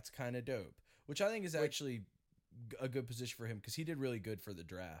 So that's kind of dope, which I think is actually a good position for him because he did really good for the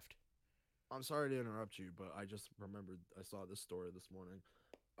draft. I'm sorry to interrupt you, but I just remembered I saw this story this morning.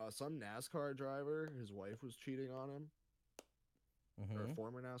 Some NASCAR driver, his wife was cheating on him, or a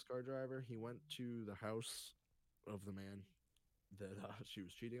former NASCAR driver. He went to the house of the man that she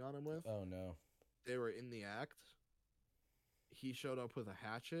was cheating on him with. Oh no. They were in the act. He showed up with a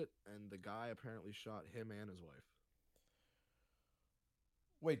hatchet, and the guy apparently shot him and his wife.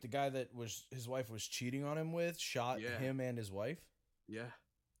 Wait, the guy that was his wife was cheating on him with shot Yeah. him and his wife? Yeah.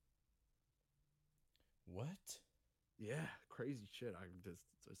 What? Yeah, crazy shit.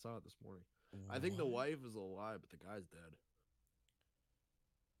 I saw it this morning. I think the What? wife is alive, but the guy's dead.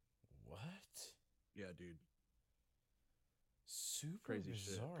 What? Yeah, dude. Super Crazy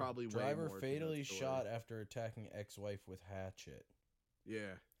shit. bizarre. Probably way Driver more to that fatally story. shot after attacking ex-wife with hatchet.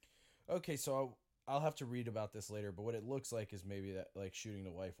 Yeah. Okay, so I'll have to read about this later, but what it looks like is maybe that like shooting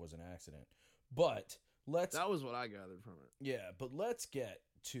the wife was an accident. But let's That was what I gathered from it. but let's get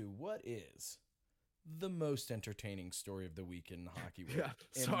to what is the most entertaining story of the week in the hockey world. Yeah.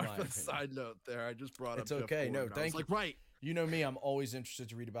 in Sorry my for the opinion. side note there. I just brought It's up Jeff okay. No, Gordon. I was thank like, you. right. You know me, I'm always interested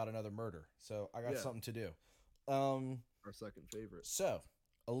to read about another murder. So I got Yeah. something to do. Our second favorite. So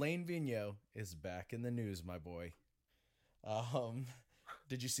Alain Vigneault is back in the news, my boy.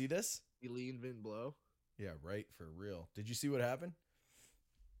 Did you see this? Eileen Vin Blow? Yeah, right, for real. Did you see what happened?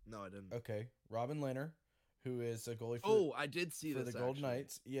 No, I didn't. Okay, Robin Lehner, who is a goalie for, Oh, I did see for this the Golden actually.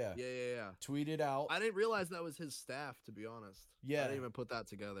 Knights, yeah, Yeah. tweeted out. I didn't realize that was his staff, to be honest. Yeah. I didn't even put that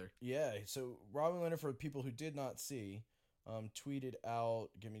together. Yeah, so Robin Lehner, for people who did not see, tweeted out,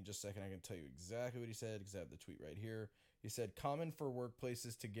 give me just a second, I can tell you exactly what he said, because I have the tweet right here. He said, common for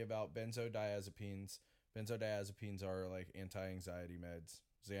workplaces to give out benzodiazepines. Benzodiazepines are like anti-anxiety meds,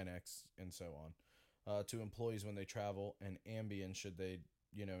 Xanax, and so on, to employees when they travel, and Ambien should they,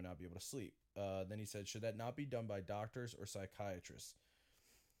 not be able to sleep. Then he said, should that not be done by doctors or psychiatrists?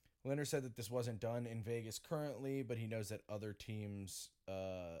 Leonard said that this wasn't done in Vegas currently, but he knows that other teams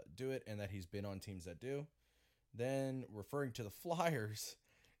do it and that he's been on teams that do. Then, referring to the Flyers,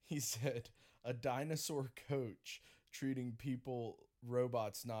 he said, a dinosaur coach treating people,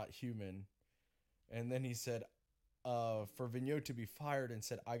 robots, not human. And then he said, for Vigneault to be fired, and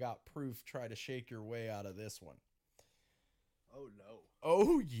said, I got proof, try to shake your way out of this one. Oh, no.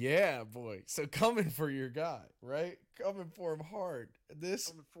 Oh, yeah, boy. So coming for your guy, right? Coming for him hard. This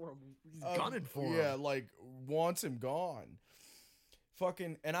Coming for him. He's gunning for him. Yeah, like wants him gone.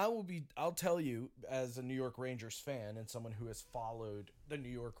 Fucking, and I'll tell you, as a New York Rangers fan and someone who has followed the New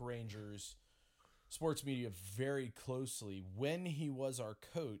York Rangers sports media very closely, when he was our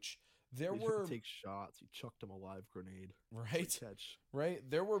coach, there He were take shots. He chucked him a live grenade. right, Catch. right.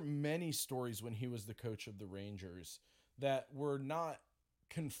 There were many stories when he was the coach of the Rangers that were not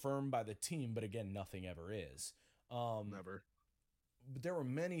confirmed by the team, but again, nothing ever is. Never. But there were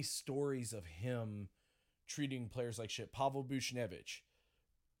many stories of him treating players like shit. Pavel Buchnevich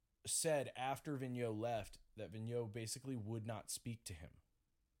said after Vigneault left that Vigneault basically would not speak to him,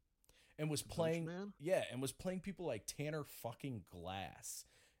 and was playing, man? and was playing people like Tanner fucking Glass,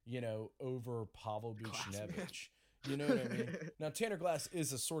 over Pavel Glass man. Buchnevich. You know what I mean? Now Tanner Glass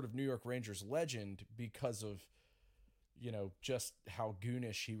is a sort of New York Rangers legend because of, just how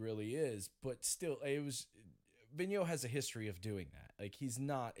goonish he really is, but still, Vigneault has a history of doing that. Like, he's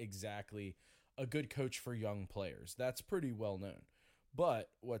not exactly a good coach for young players. That's pretty well known. But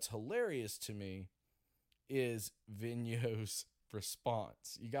what's hilarious to me is Vigneault's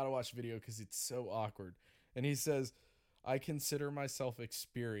response. You got to watch the video because it's so awkward. And he says, I consider myself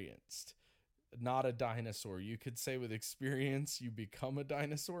experienced, not a dinosaur. You could say with experience, you become a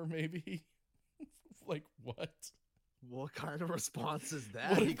dinosaur, maybe? Like, what? What kind of response is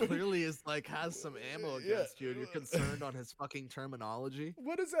that? What He if- clearly is has some ammo Yeah. against you, and you're concerned on his fucking terminology.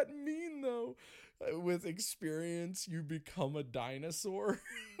 What does that mean, though? With experience, you become a dinosaur?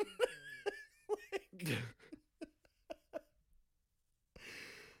 Like-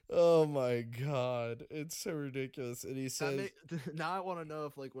 oh my god, it's so ridiculous. And he says, Now I want to know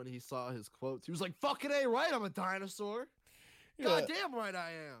if, when he saw his quotes, he was like, "Fucking A, right? I'm a dinosaur." God damn right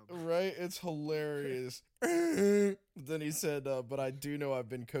I am. Right? It's hilarious. Then he said, but I do know I've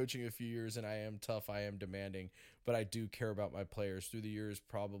been coaching a few years and I am tough. I am demanding, but I do care about my players. Through the years,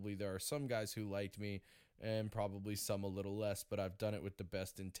 probably there are some guys who liked me and probably some a little less, but I've done it with the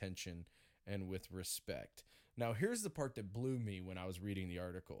best intention and with respect. Now, here's the part that blew me when I was reading the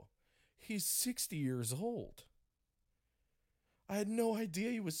article. He's 60 years old. I had no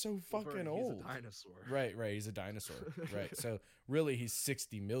idea he was so fucking old. He's a dinosaur. Right. He's a dinosaur. Right. So really, he's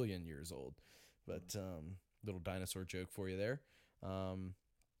 60 million years old. But little dinosaur joke for you there.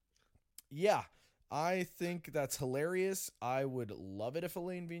 Yeah, I think that's hilarious. I would love it if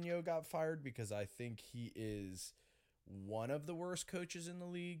Alain Vigneault got fired because I think he is one of the worst coaches in the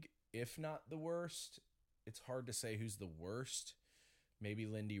league, if not the worst. It's hard to say who's the worst. Maybe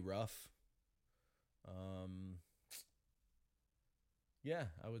Lindy Ruff. Yeah,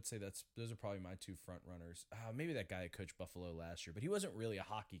 I would say those are probably my two front runners. Maybe that guy that coached Buffalo last year, but he wasn't really a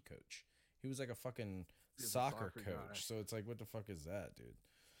hockey coach. He was like a fucking soccer coach. guy. So it's like, what the fuck is that, dude?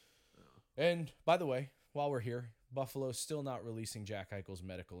 Yeah. And by the way, while we're here, Buffalo's still not releasing Jack Eichel's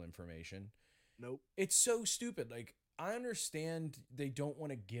medical information. Nope. It's so stupid. Like, I understand they don't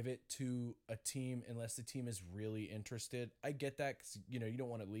want to give it to a team unless the team is really interested. I get that because, you don't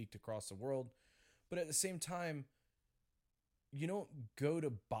want it leaked across the world. But at the same time, you don't go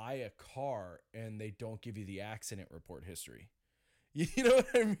to buy a car and they don't give you the accident report history. You know what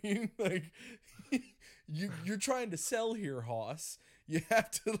I mean? Like, you're trying to sell here, Hoss. You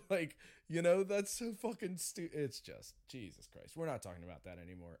have to, that's so fucking stupid. It's just, Jesus Christ. We're not talking about that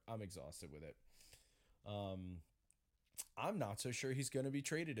anymore. I'm exhausted with it. I'm not so sure he's going to be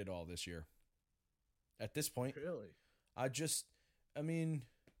traded at all this year. At this point. Really?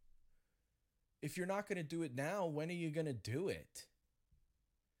 If you're not going to do it now, when are you going to do it?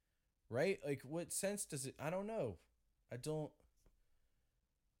 Right? Like, what sense does it? I don't know.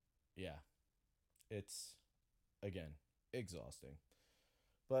 Yeah. It's, again, exhausting.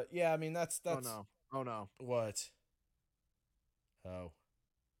 But, yeah, that's. Oh, no. Oh, no. What? Oh.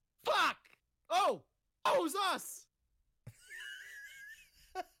 Fuck! Oh! Oh, it was us!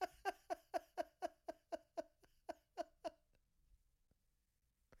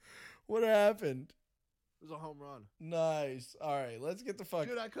 What happened? It was a home run. Nice. All right, let's get the fuck.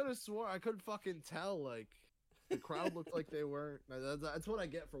 Dude, I could have swore I couldn't fucking tell. Like, the crowd looked like they weren't. That's what I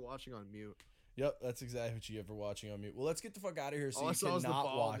get for watching on mute. Yep, that's exactly what you get for watching on mute. Well, let's get the fuck out of here so All I you saw was the cannot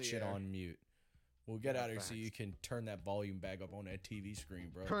ball in watch the it air. on mute. We'll get Yeah, out of here so facts. you can turn that volume back up on that TV screen,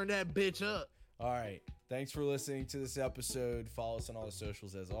 bro. Turn that bitch up. All right. Thanks for listening to this episode. Follow us on all the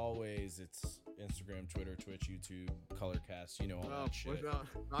socials as always. It's Instagram, Twitter, Twitch, YouTube, Colorcast. You know all No, that shit.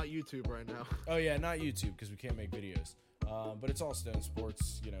 not YouTube right now. Oh, yeah, not YouTube because we can't make videos. But it's all Stone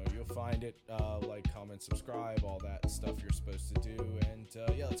Sports. You'll find it. Like, comment, subscribe, all that stuff you're supposed to do. And,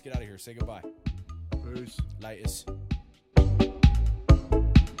 yeah, let's get out of here. Say goodbye. Peace. Lightest.